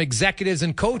mindset from executives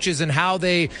and coaches in how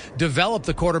they develop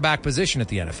the quarterback position at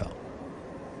the NFL?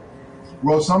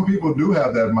 Well, some people do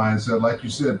have that mindset. Like you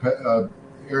said,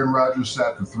 Aaron Rodgers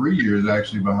sat for 3 years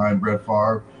actually behind Brett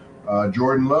Favre.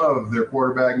 Jordan Love, their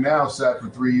quarterback now, sat for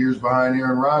 3 years behind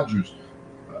Aaron Rodgers.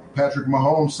 Patrick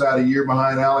Mahomes sat a year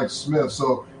behind Alex Smith.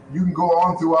 So you can go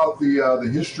on throughout the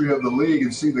history of the league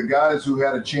and see the guys who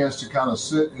had a chance to kind of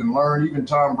sit and learn. Even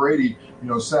Tom Brady,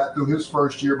 sat through his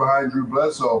first year behind Drew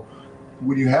Bledsoe.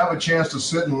 When you have a chance to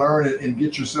sit and learn it and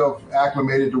get yourself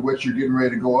acclimated to what you're getting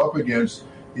ready to go up against,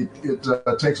 it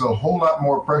takes a whole lot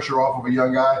more pressure off of a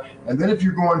young guy. And then if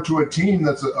you're going to a team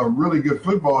that's a really good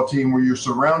football team where you're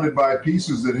surrounded by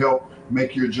pieces that help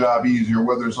make your job easier,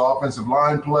 whether it's offensive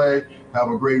line play, have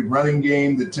a great running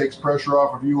game that takes pressure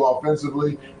off of you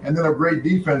offensively, and then a great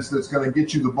defense that's going to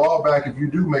get you the ball back if you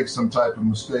do make some type of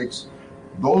mistakes.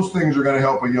 Those things are going to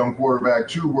help a young quarterback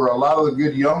too, where a lot of the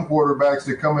good young quarterbacks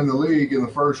that come in the league in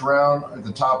the first round at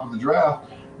the top of the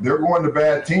draft, they're going to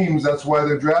bad teams. That's why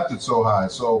they're drafted so high.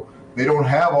 So they don't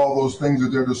have all those things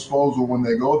at their disposal when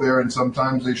they go there, and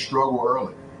sometimes they struggle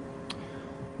early.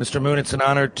 Mr. Moon, it's an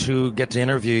honor to get to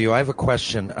interview you. I have a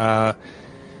question.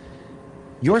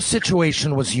 Your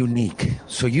situation was unique.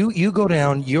 So you go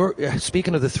down,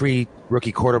 speaking of the three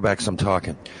rookie quarterbacks I'm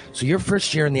talking. So your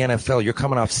first year in the NFL, you're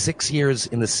coming off 6 years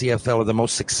in the CFL, of the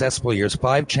most successful years,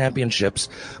 5 championships,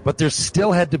 but there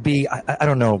still had to be, I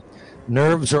don't know,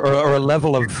 nerves or a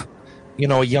level of,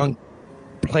 a young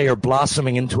player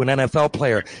blossoming into an NFL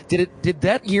player. Did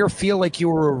that year feel like you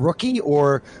were a rookie,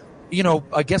 or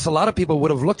I guess a lot of people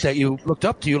would have looked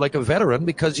up to you like a veteran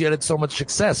because you had so much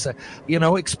success.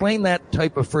 Explain that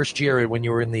type of first year when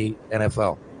you were in the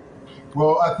NFL.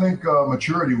 Well, I think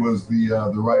maturity was the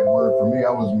right word for me.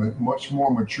 I was much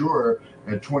more mature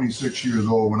at 26 years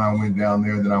old when I went down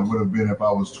there than I would have been if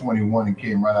I was 21 and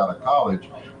came right out of college.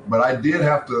 But I did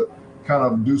have to kind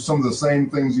of do some of the same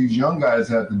things these young guys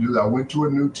had to do. I went to a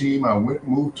new team. I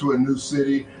moved to a new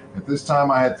city. At this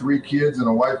time, I had 3 kids and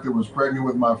a wife that was pregnant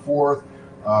with my 4th.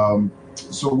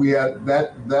 So we had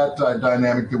that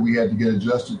dynamic that we had to get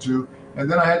adjusted to. And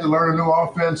then I had to learn a new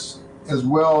offense as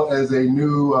well as a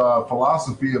new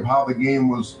philosophy of how the game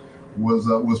was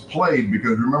played.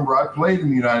 Because remember, I played in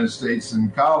the United States in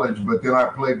college, but then I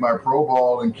played my pro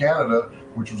ball in Canada,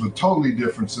 which was a totally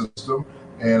different system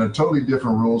and a totally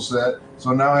different rule set.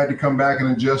 So now I had to come back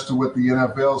and adjust to what the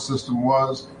NFL system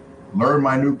was. Learn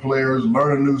my new players,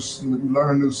 learn a new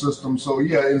system. So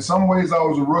yeah, in some ways I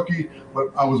was a rookie, but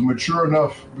I was mature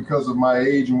enough because of my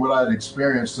age and what I'd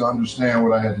experienced to understand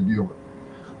what I had to deal with.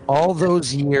 All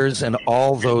those years and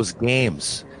all those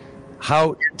games,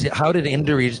 how did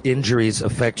injuries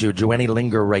affect you? Do any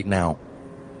linger right now?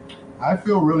 I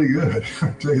feel really good,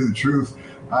 to tell you the truth.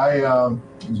 I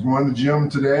was going to the gym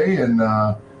today, and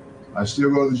I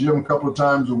still go to the gym a couple of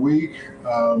times a week.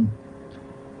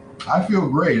 I feel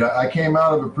great. I came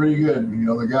out of it pretty good.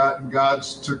 The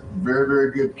gods took very,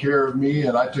 very good care of me,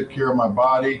 and I took care of my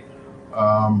body.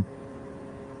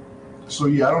 So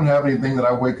yeah, I don't have anything that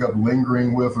I wake up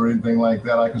lingering with or anything like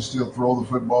that. I can still throw the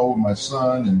football with my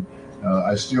son, and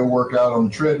I still work out on the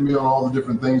treadmill and all the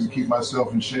different things to keep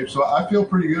myself in shape. So I feel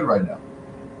pretty good right now.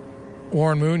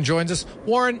 Warren Moon joins us.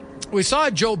 Warren, we saw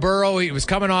Joe Burrow. He was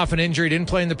coming off an injury, didn't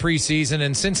play in the preseason,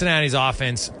 and Cincinnati's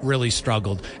offense really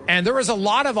struggled. And there was a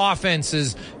lot of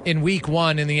offenses in week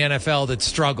 1 in the NFL that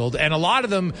struggled, and a lot of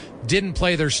them didn't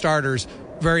play their starters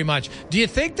very much. Do you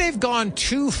think they've gone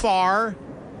too far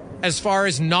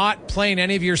as not playing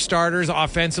any of your starters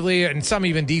offensively and some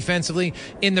even defensively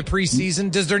in the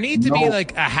preseason? Does there need to be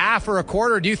like a half or a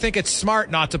quarter? Or do you think it's smart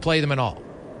not to play them at all?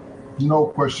 No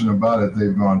question about it.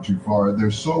 They've gone too far.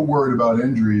 They're so worried about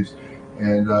injuries,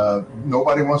 and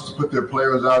nobody wants to put their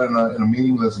players out in a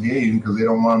meaningless game because they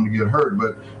don't want them to get hurt.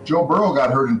 But Joe Burrow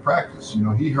got hurt in practice.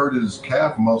 He hurt his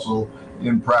calf muscle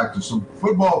in practice. So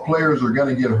football players are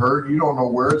going to get hurt. You don't know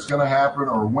where it's going to happen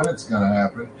or when it's going to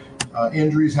happen.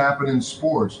 Injuries happen in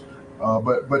sports.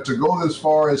 But to go this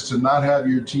far as to not have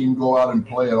your team go out and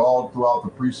play at all throughout the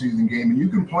preseason game, and you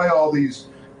can play all these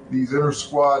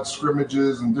inter-squad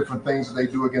scrimmages and different things that they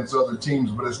do against other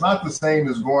teams, but it's not the same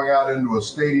as going out into a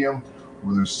stadium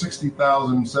where there's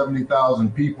 60,000,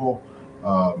 70,000 people.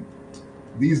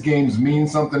 These games mean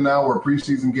something now where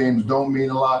preseason games don't mean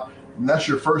a lot. And that's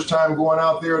your first time going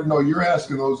out there. No, you're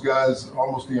asking those guys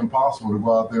almost the impossible to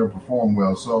go out there and perform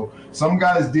well. So some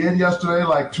guys did yesterday,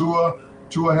 like Tua.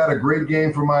 Tua had a great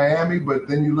game for Miami, but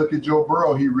then you look at Joe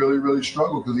Burrow, he really, really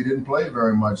struggled because he didn't play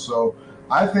very much. So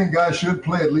I think guys should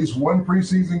play at least one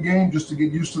preseason game just to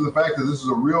get used to the fact that this is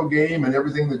a real game and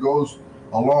everything that goes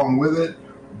along with it.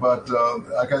 But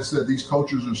like I said, these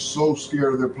coaches are so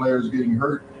scared of their players getting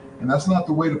hurt, and that's not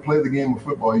the way to play the game of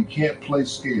football. You can't play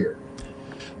scared.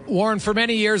 Warren, for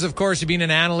many years, of course, you've been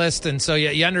an analyst, and so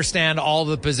you understand all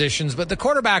the positions, but the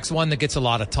quarterback's one that gets a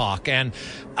lot of talk. And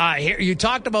here you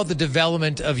talked about the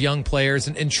development of young players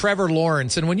and Trevor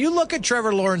Lawrence. And when you look at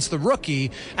Trevor Lawrence, the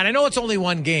rookie, and I know it's only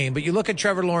one game, but you look at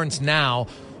Trevor Lawrence now,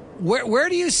 Where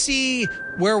do you see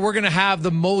where we're going to have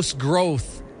the most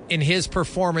growth in his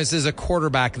performance as a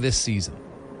quarterback this season?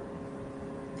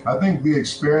 I think the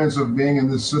experience of being in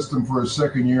this system for his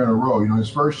second year in a row. His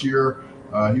first year,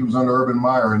 he was under Urban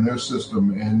Meyer in their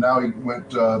system, and now he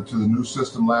went to the new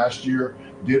system last year,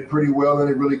 did pretty well, and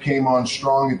it really came on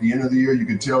strong at the end of the year. You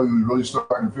could tell he was really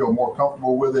starting to feel more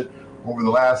comfortable with it over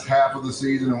the last half of the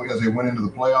season as they went into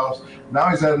the playoffs. Now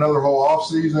he's had another whole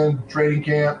offseason, training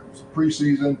camp,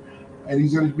 preseason, and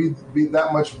he's going to be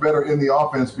that much better in the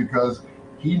offense because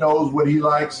he knows what he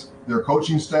likes. Their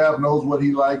coaching staff knows what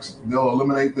he likes. They'll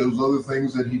eliminate those other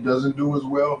things that he doesn't do as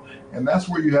well. And that's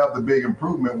where you have the big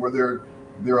improvement, where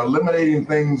they're eliminating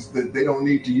things that they don't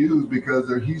need to use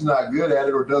because he's not good at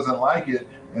it or doesn't like it,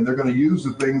 and they're going to use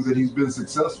the things that he's been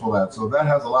successful at. So that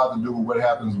has a lot to do with what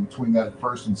happens between that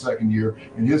first and second year.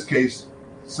 In his case,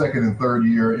 second and third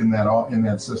year in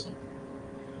that system.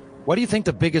 What do you think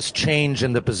the biggest change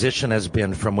in the position has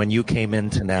been from when you came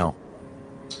in to now?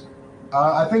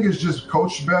 I think it's just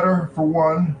coached better, for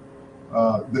one.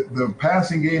 The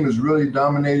passing game has really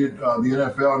dominated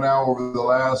the NFL now over the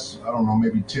last,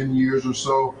 maybe 10 years or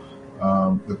so.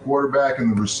 The quarterback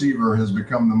and the receiver has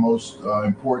become the most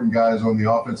important guys on the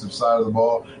offensive side of the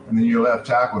ball, and then your left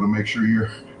tackle to make sure you're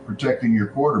protecting your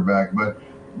quarterback. But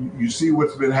you see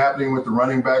what's been happening with the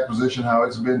running back position, how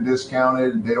it's been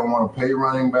discounted. They don't want to pay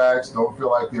running backs, don't feel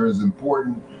like they're as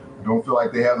important, don't feel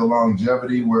like they have the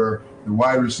longevity where the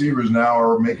wide receivers now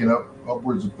are making up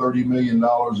upwards of $30 million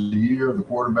a year. The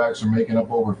quarterbacks are making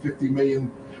up over $50 million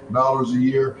a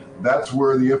year. That's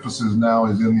where the emphasis now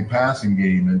is in the passing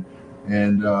game.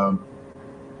 And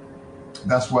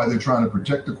that's why they're trying to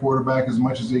protect the quarterback as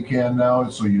much as they can now,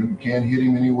 so you can't hit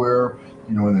him anywhere,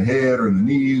 in the head or in the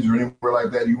knees or anywhere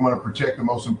like that. You want to protect the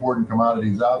most important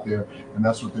commodities out there, and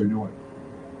that's what they're doing.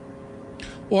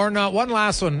 Or one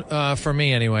last one for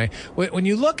me anyway. When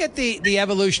you look at the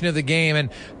evolution of the game, and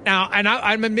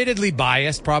I'm admittedly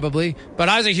biased probably, but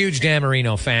I was a huge Dan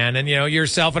Marino fan, and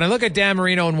yourself, and I look at Dan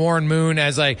Marino and Warren Moon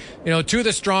as two of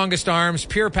the strongest arms,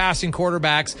 pure passing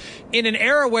quarterbacks in an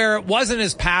era where it wasn't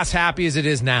as pass happy as it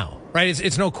is now, right?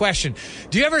 It's no question.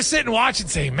 Do you ever sit and watch and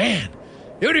say, man,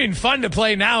 it would have been fun to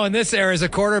play now in this era as a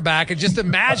quarterback, and just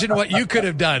imagine what you could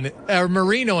have done, or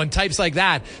Marino and types like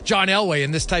that, John Elway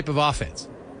in this type of offense?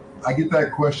 I get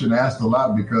that question asked a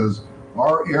lot because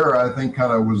our era, I think,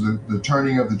 kind of was the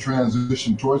turning of the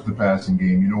transition towards the passing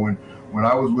game. When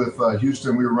I was with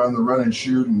Houston, we were running the run and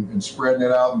shoot and spreading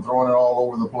it out and throwing it all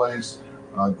over the place.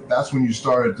 That's when you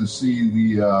started to see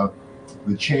the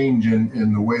change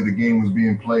in the way the game was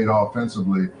being played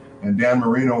offensively. And Dan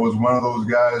Marino was one of those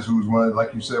guys who was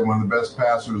like you said, one of the best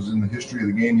passers in the history of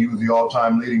the game. He was the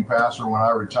all-time leading passer when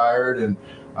I retired, and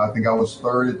I think I was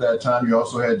third at that time. You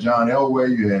also had John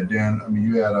Elway. You had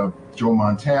you had Joe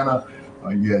Montana.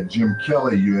 You had Jim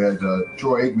Kelly. You had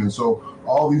Troy Aikman. So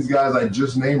all these guys I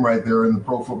just named right there in the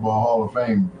Pro Football Hall of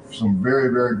Fame, some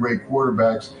very, very great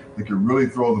quarterbacks that could really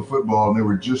throw the football, and they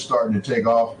were just starting to take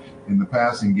off in the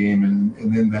passing game. And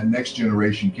then that next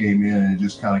generation came in, and it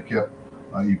just kind of kept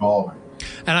evolving.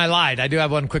 And I lied. I do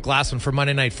have one quick last one for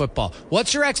Monday Night Football.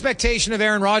 What's your expectation of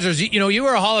Aaron Rodgers? You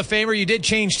were a Hall of Famer. You did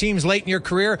change teams late in your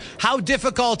career. How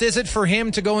difficult is it for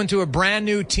him to go into a brand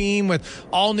new team with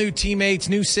all new teammates,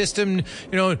 new system,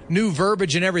 new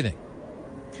verbiage and everything?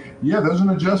 Yeah, there's an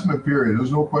adjustment period.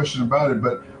 There's no question about it.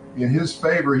 But in his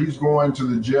favor, he's going to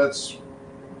the Jets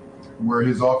where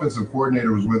his offensive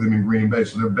coordinator was with him in Green Bay.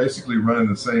 So they're basically running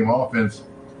the same offense.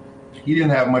 He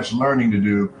didn't have much learning to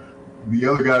do. The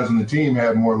other guys on the team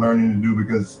had more learning to do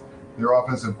because their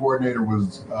offensive coordinator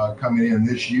was coming in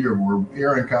this year where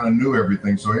Aaron kind of knew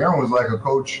everything. So Aaron was like a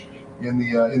coach in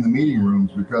the meeting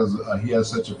rooms because he has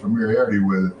such a familiarity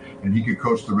with it, and he could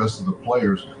coach the rest of the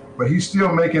players. But he's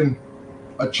still making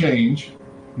a change.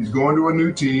 He's going to a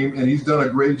new team, and he's done a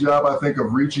great job, I think,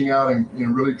 of reaching out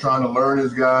and really trying to learn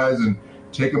his guys and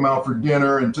take them out for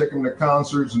dinner and take them to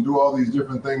concerts and do all these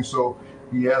different things. So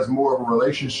he has more of a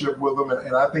relationship with them,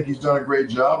 and I think he's done a great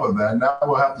job of that. Now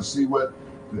we'll have to see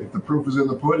if the proof is in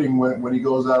the pudding when he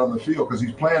goes out on the field, because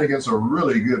he's playing against a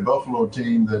really good Buffalo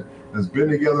team that has been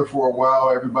together for a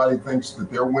while. Everybody thinks that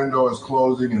their window is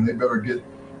closing and they better get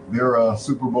their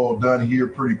Super Bowl done here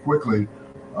pretty quickly.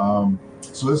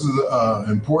 So this is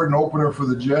an important opener for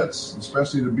the Jets,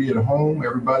 especially to be at home.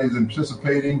 Everybody's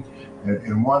anticipating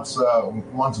and wants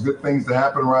good things to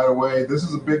happen right away. This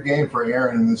is a big game for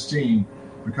Aaron and this team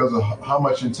because of how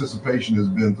much anticipation has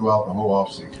been throughout the whole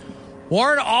offseason.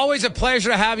 Warren, always a pleasure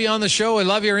to have you on the show. I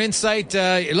love your insight.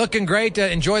 You're looking great.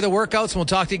 Enjoy the workouts, and we'll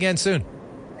talk to you again soon.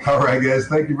 All right, guys.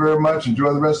 Thank you very much.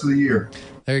 Enjoy the rest of the year.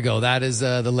 There you go. That is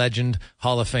the legend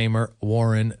Hall of Famer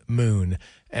Warren Moon.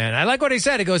 And I like what he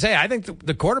said. He goes, hey, I think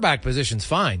the quarterback position's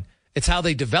fine. It's how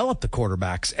they develop the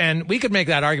quarterbacks. And we could make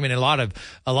that argument in a lot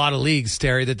of leagues,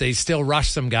 Terry, that they still rush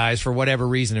some guys for whatever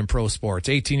reason in pro sports.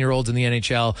 18-year-olds in the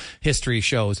NHL, history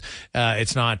shows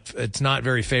it's not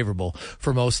very favorable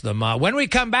for most of them. When we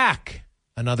come back,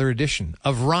 another edition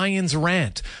of Ryan's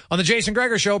Rant on the Jason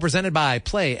Gregor Show, presented by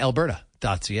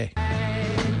PlayAlberta.ca.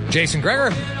 Jason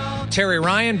Gregor, Terry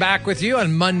Ryan back with you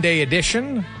on Monday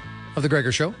edition of the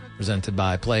Gregor Show, presented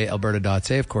by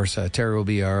PlayAlberta.ca. Of course, Terry will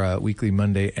be our weekly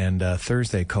Monday and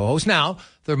Thursday co-host. Now,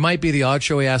 there might be the odd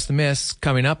show he has to miss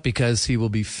coming up because he will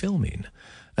be filming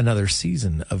another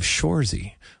season of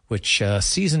Shoresy, which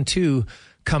season 2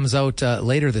 comes out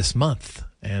later this month.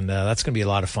 And that's going to be a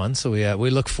lot of fun. So we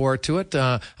look forward to it.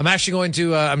 I'm starting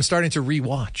to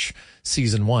rewatch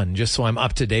season 1 just so I'm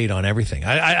up to date on everything.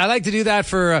 I like to do that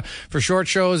for short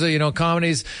shows,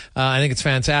 comedies. I think it's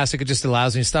fantastic. It just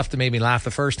allows me stuff that made me laugh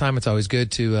the first time. It's always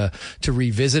good to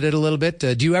revisit it a little bit.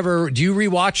 Do you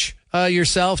rewatch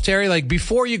yourself, Terry? Like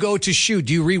before you go to shoot,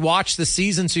 do you rewatch the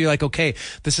season so you're like, okay,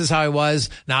 this is how I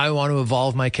was. Now I want to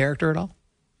evolve my character at all?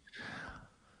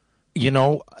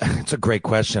 It's a great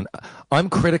question. I'm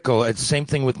critical. It's the same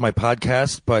thing with my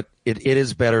podcast, but it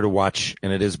is better to watch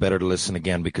and it is better to listen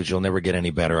again because you'll never get any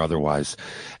better otherwise.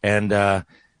 And,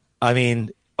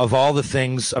 of all the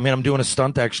things, I'm doing a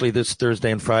stunt actually this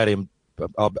Thursday and Friday.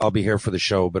 I'll be here for the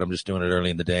show, but I'm just doing it early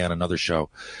in the day on another show,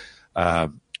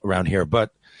 around here.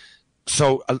 But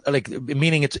so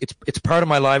meaning it's part of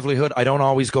my livelihood. I don't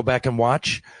always go back and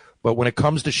watch, but when it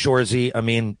comes to Shoresy,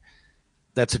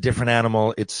 that's a different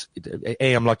animal.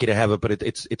 I'm lucky to have it, but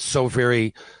it's so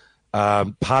very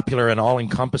popular and all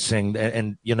encompassing,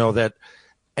 and that,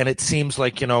 and it seems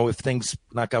like if things,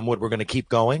 knock on wood, we're going to keep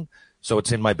going. So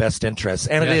it's in my best interest,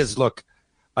 and It is. Look,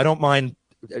 I don't mind.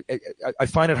 I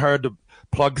find it hard to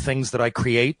plug things that I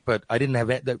create, but I didn't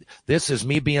have this is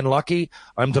me being lucky.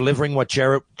 I'm delivering what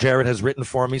Jared has written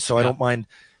for me, so I don't mind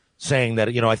saying that.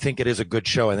 I think it is a good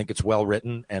show. I think it's well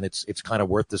written, and it's kind of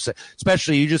worth the say.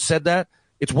 Especially you just said that.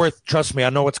 It's worth, trust me, I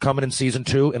know what's coming in season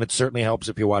 2, and it certainly helps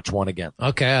if you watch 1 again.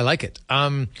 Okay, I like it.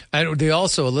 And they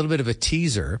also, a little bit of a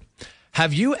teaser.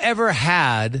 Have you ever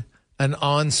had an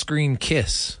on-screen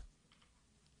kiss?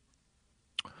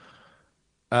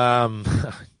 That's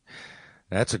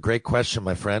a great question,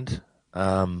 my friend.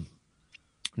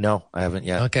 No, I haven't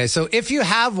yet. Okay, so if you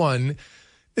have one,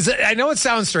 I know it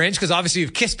sounds strange because obviously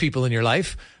you've kissed people in your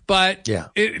life. But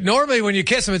normally when you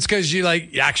kiss them, it's because you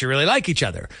actually really like each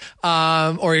other,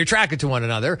 or you're attracted to one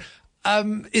another.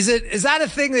 Is that a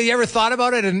thing that you ever thought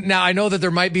about it? And now I know that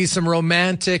there might be some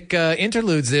romantic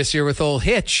interludes this year with old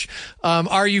Hitch.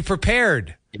 Are you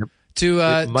prepared to?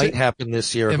 It might happen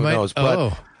this year. Who knows?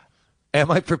 But am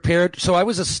I prepared? So I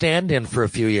was a stand-in for a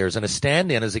few years, and a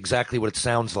stand-in is exactly what it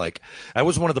sounds like. I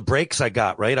was one of the breaks I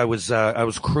got. Right, I was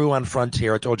crew on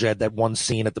Frontier. I told you I had that one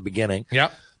scene at the beginning.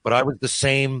 Yeah. But I was the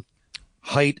same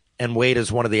height and weight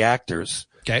as one of the actors.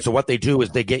 Okay. So what they do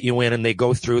is they get you in and they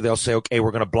go through. They'll say, okay,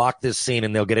 we're going to block this scene,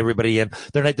 and they'll get everybody in.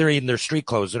 They're in their street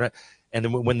clothes. And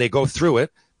then when they go through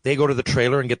it, they go to the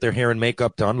trailer and get their hair and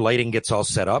makeup done. Lighting gets all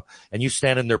set up, and you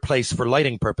stand in their place for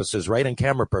lighting purposes, right, and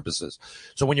camera purposes.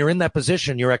 So when you're in that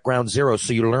position, you're at ground zero.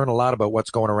 So you learn a lot about what's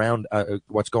going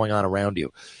on around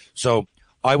you. So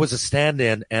I was a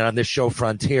stand-in, and on this show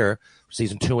Frontier,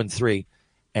 season 2 and 3,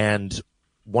 and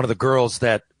one of the girls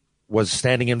that was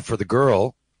standing in for the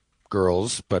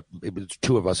girls, but it was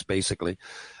 2 of us basically.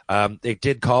 They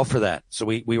did call for that, so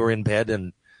we were in bed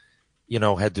and we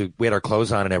had our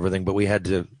clothes on and everything, but we had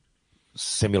to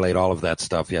simulate all of that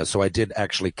stuff. Yeah, so I did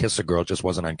actually kiss a girl, just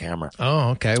wasn't on camera. Oh,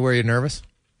 okay. Were you nervous?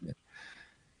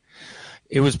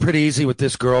 It was pretty easy with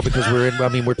this girl because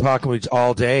we're talking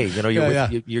all day.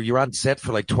 You're on set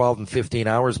for like 12 and 15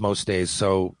 hours most days,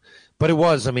 so. But it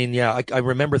was, I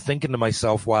remember thinking to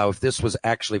myself, wow, if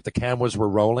the cameras were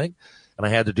rolling and I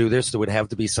had to do this, there would have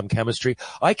to be some chemistry.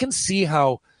 I can see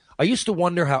I used to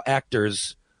wonder how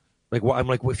actors, I'm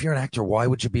like, well, if you're an actor, why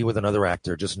would you be with another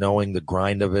actor? Just knowing the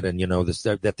grind of it and,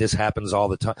 that this happens all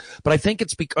the time. But I think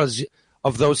it's because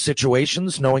of those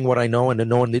situations, knowing what I know and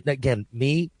knowing, again,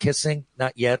 me kissing,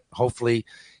 not yet, hopefully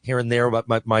here and there,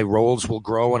 but my roles will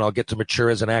grow and I'll get to mature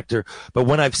as an actor. But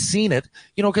when I've seen it,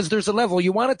 because there's a level,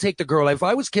 you want to take the girl. If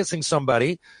I was kissing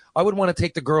somebody, I would want to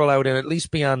take the girl out and at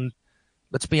least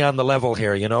let's be on the level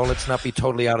here, let's not be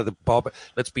totally out of the ball, but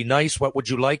let's be nice. What would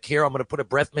you like here? I'm going to put a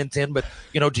breath mint in, but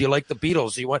do you like the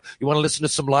Beatles? You want to listen to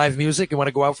some live music? You want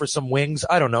to go out for some wings?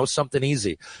 I don't know, something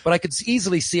easy. But I could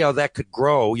easily see how that could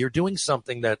grow. You're doing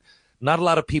something that not a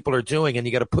lot of people are doing, and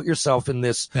you got to put yourself in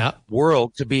this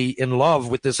world to be in love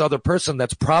with this other person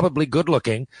that's probably good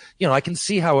looking. I can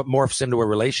see how it morphs into a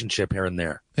relationship here and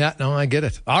there. Yeah, no, I get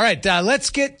it. All right, let's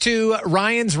get to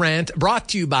Ryan's rant, brought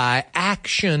to you by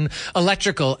Action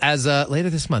Electrical. As later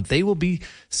this month, they will be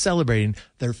celebrating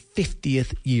their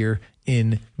 50th year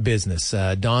in business.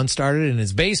 Don started in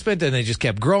his basement, and they just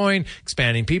kept growing,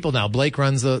 expanding people. Now Blake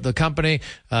runs the company,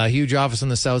 huge office on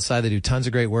the south side. They do tons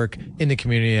of great work in the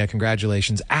community.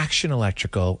 Congratulations,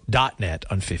 actionelectrical.net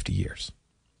on 50 years.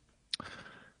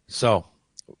 So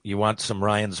you want some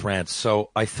Ryan's rants. So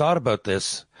I thought about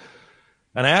this,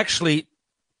 and I actually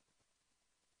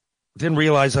didn't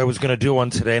realize I was going to do one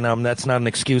today. Now, that's not an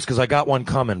excuse because I got one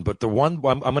coming. But the one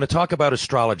I'm going to talk about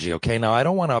astrology, okay? Now, I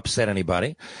don't want to upset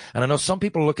anybody. And I know some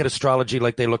people look at astrology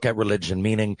like they look at religion,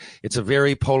 meaning it's a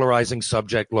very polarizing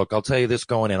subject. Look, I'll tell you this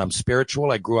going in. I'm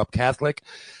spiritual. I grew up Catholic.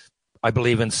 I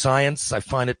believe in science. I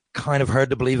find it kind of hard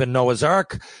to believe in Noah's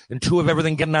Ark and two of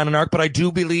everything getting on an ark. But I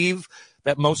do believe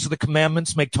that most of the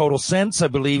commandments make total sense. I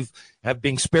believe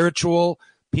being spiritual,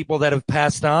 people that have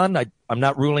passed on, I'm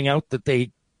not ruling out that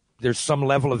there's some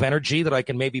level of energy that I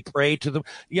can maybe pray to them.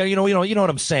 Yeah, you know what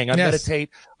I'm saying. I meditate.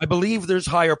 I believe there's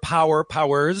higher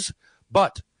powers,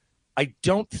 but I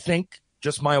don't think,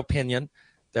 just my opinion,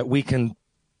 that we can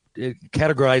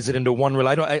categorize it into one.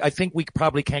 I think we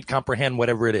probably can't comprehend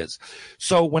whatever it is.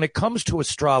 So when it comes to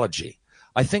astrology,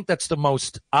 I think that's the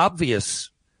most obvious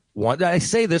one. I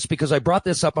say this because I brought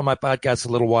this up on my podcast a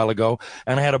little while ago,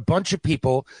 and I had a bunch of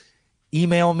people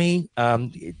email me,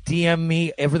 DM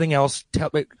me, everything else,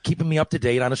 keeping me up to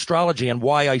date on astrology and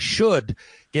why I should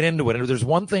get into it. And if there's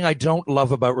one thing I don't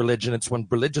love about religion, it's when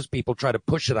religious people try to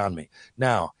push it on me.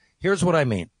 Now, here's what I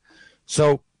mean.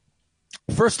 So,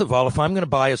 first of all, if I'm going to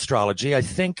buy astrology, I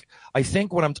think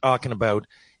what I'm talking about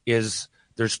is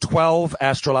there's 12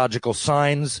 astrological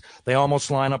signs. They almost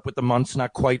line up with the months,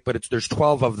 not quite, but there's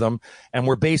 12 of them. And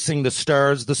we're basing the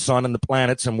stars, the sun, and the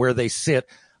planets and where they sit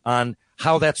on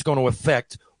how that's going to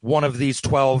affect one of these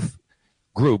 12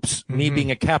 groups, me being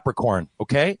a Capricorn,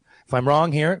 okay? If I'm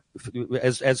wrong here,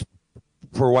 as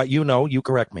for what you know, you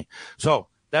correct me. So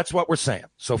that's what we're saying.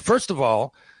 So first of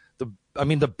all,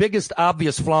 the biggest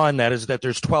obvious flaw in that is that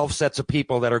there's 12 sets of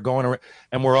people that are going around,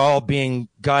 and we're all being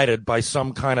guided by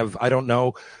some kind of, I don't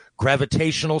know,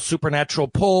 gravitational, supernatural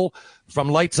pull from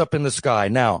lights up in the sky.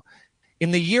 Now,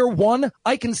 in the year one,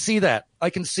 I can see that. I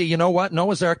can see, you know what?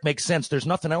 Noah's Ark makes sense. There's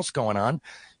nothing else going on.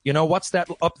 You know, what's that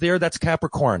up there? That's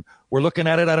Capricorn. We're looking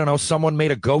at it. I don't know. Someone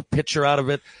made a goat picture out of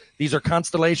it. These are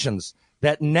constellations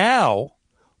that now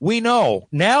we know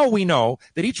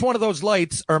that each one of those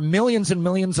lights are millions and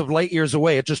millions of light years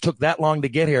away. It just took that long to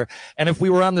get here. And if we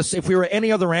were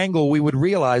any other angle, we would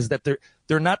realize that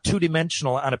they're not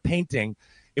two-dimensional on a painting.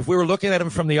 If we were looking at them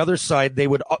from the other side, they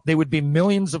would be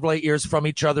millions of light years from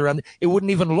each other, and it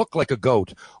wouldn't even look like a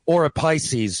goat or a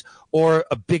Pisces or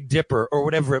a Big Dipper or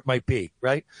whatever it might be,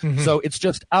 right? Mm-hmm. So it's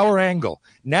just our angle.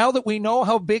 Now that we know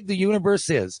how big the universe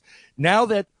is, now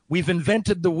that we've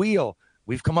invented the wheel,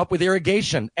 we've come up with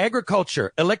irrigation,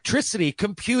 agriculture, electricity,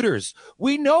 computers.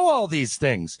 We know all these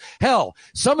things. Hell,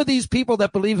 some of these people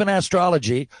that believe in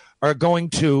astrology are going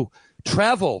to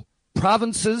travel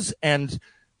provinces and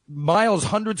miles,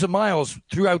 hundreds of miles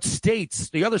throughout states,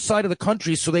 the other side of the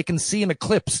country, so they can see an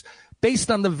eclipse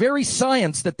based on the very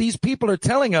science that these people are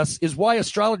telling us is why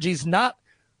astrology is not,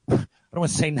 I don't want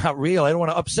to say not real. I don't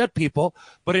want to upset people,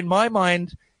 but in my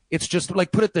mind, it's just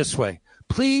like, put it this way.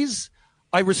 Please,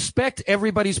 I respect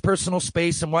everybody's personal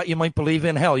space and what you might believe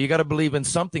in. Hell, you got to believe in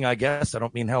something, I guess. I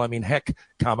don't mean hell, I mean heck,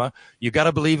 comma. You got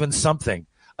to believe in something.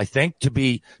 I think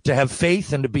to have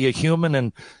faith and to be a human.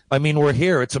 And I mean, we're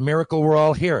here. It's a miracle. We're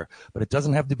all here, but it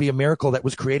doesn't have to be a miracle that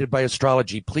was created by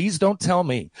astrology. Please don't tell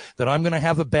me that I'm going to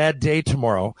have a bad day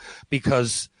tomorrow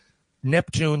because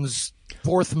Neptune's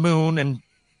fourth moon and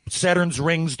Saturn's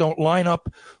rings don't line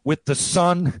up with the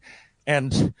sun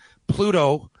and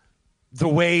Pluto the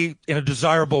way, in a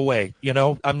desirable way. You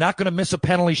know, I'm not going to miss a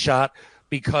penalty shot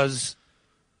because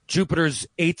Jupiter's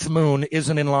eighth moon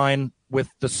isn't in line with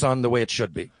the sun the way it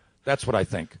should be. That's what I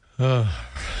think.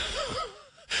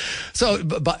 So,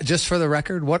 but just for the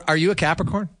record, what are you, a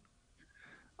Capricorn?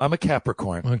 I'm a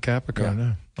Capricorn. A Capricorn,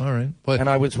 yeah. All right. And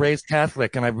I was raised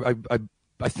Catholic, and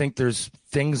I think there's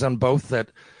things on both that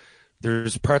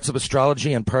there's parts of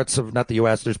astrology and parts of, not the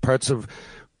U.S., there's parts of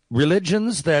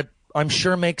religions that I'm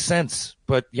sure make sense,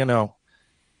 but, you know,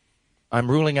 I'm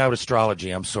ruling out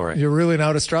astrology. I'm sorry. You're ruling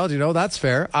out astrology. No, that's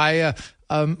fair.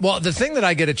 Well, the thing that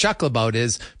I get a chuckle about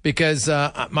is because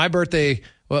my birthday,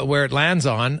 where it lands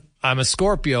on, I'm a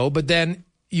Scorpio, but then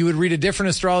you would read a different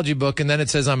astrology book and then it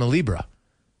says I'm a Libra.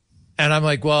 And I'm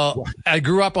like, well, I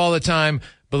grew up all the time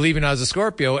believing I was a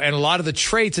Scorpio, and a lot of the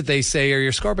traits that they say are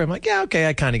your Scorpio, I'm like, yeah, okay,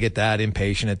 I kind of get that.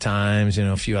 Impatient at times,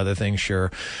 a few other things,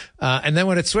 sure. And then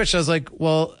when it switched, I was like,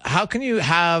 well, how can you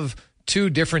have two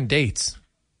different dates?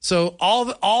 So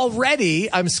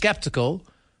already I'm skeptical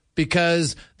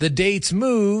because the dates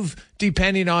move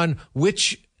depending on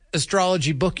which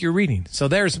astrology book you're reading. So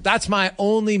that's my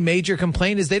only major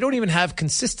complaint is they don't even have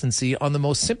consistency on the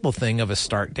most simple thing of a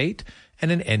start date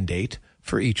and an end date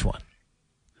for each one.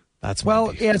 That's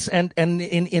well, yes, and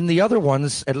in the other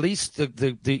ones, at least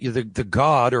the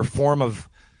God or form of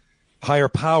higher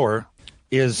power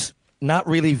is not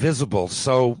really visible.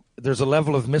 So there's a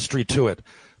level of mystery to it.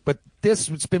 But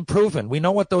it's been proven. We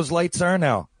know what those lights are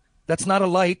now. That's not a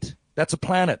light. That's a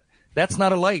planet. That's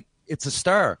not a light. It's a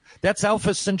star. That's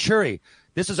Alpha Centauri.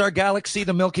 This is our galaxy,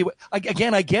 the Milky Way. I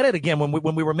get it again when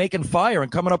we were making fire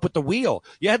and coming up with the wheel.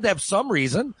 You had to have some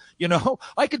reason,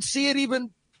 I could see it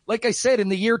even, like I said, in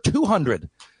the year 200,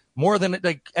 more than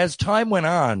as time went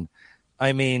on.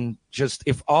 I mean, just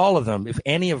if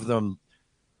any of them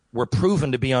were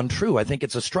proven to be untrue, I think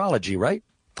it's astrology, right?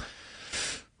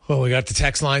 Well, we got the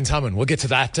text lines humming. We'll get to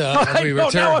that when we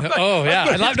return.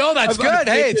 That's good.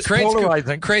 Hey,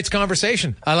 it creates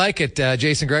conversation. I like it.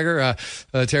 Jason Gregor,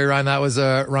 Terry Ryan, that was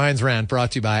Ryan's rant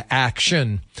brought to you by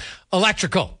Action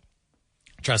Electrical.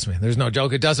 Trust me, there's no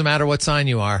joke. It doesn't matter what sign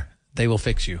you are. They will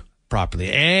fix you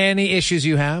properly. Any issues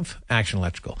you have, Action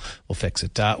Electrical will fix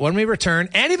it. When we return,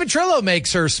 Annie Petrillo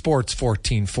makes her Sports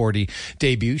 1440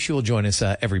 debut. She will join us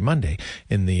every Monday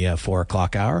in the 4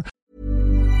 o'clock hour.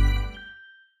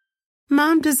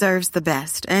 Mom deserves the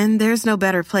best, and there's no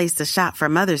better place to shop for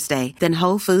Mother's Day than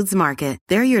Whole Foods Market.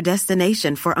 They're your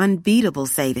destination for unbeatable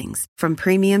savings, from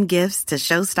premium gifts to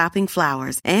show-stopping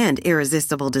flowers and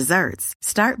irresistible desserts.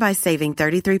 Start by saving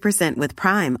 33% with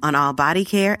Prime on all body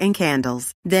care and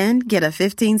candles. Then get a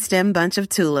 15-stem bunch of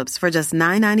tulips for just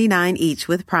 $9.99 each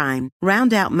with Prime.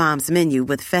 Round out Mom's menu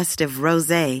with festive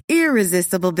rosé,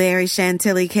 irresistible berry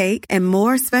chantilly cake, and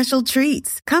more special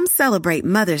treats. Come celebrate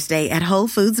Mother's Day at Whole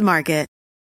Foods Market.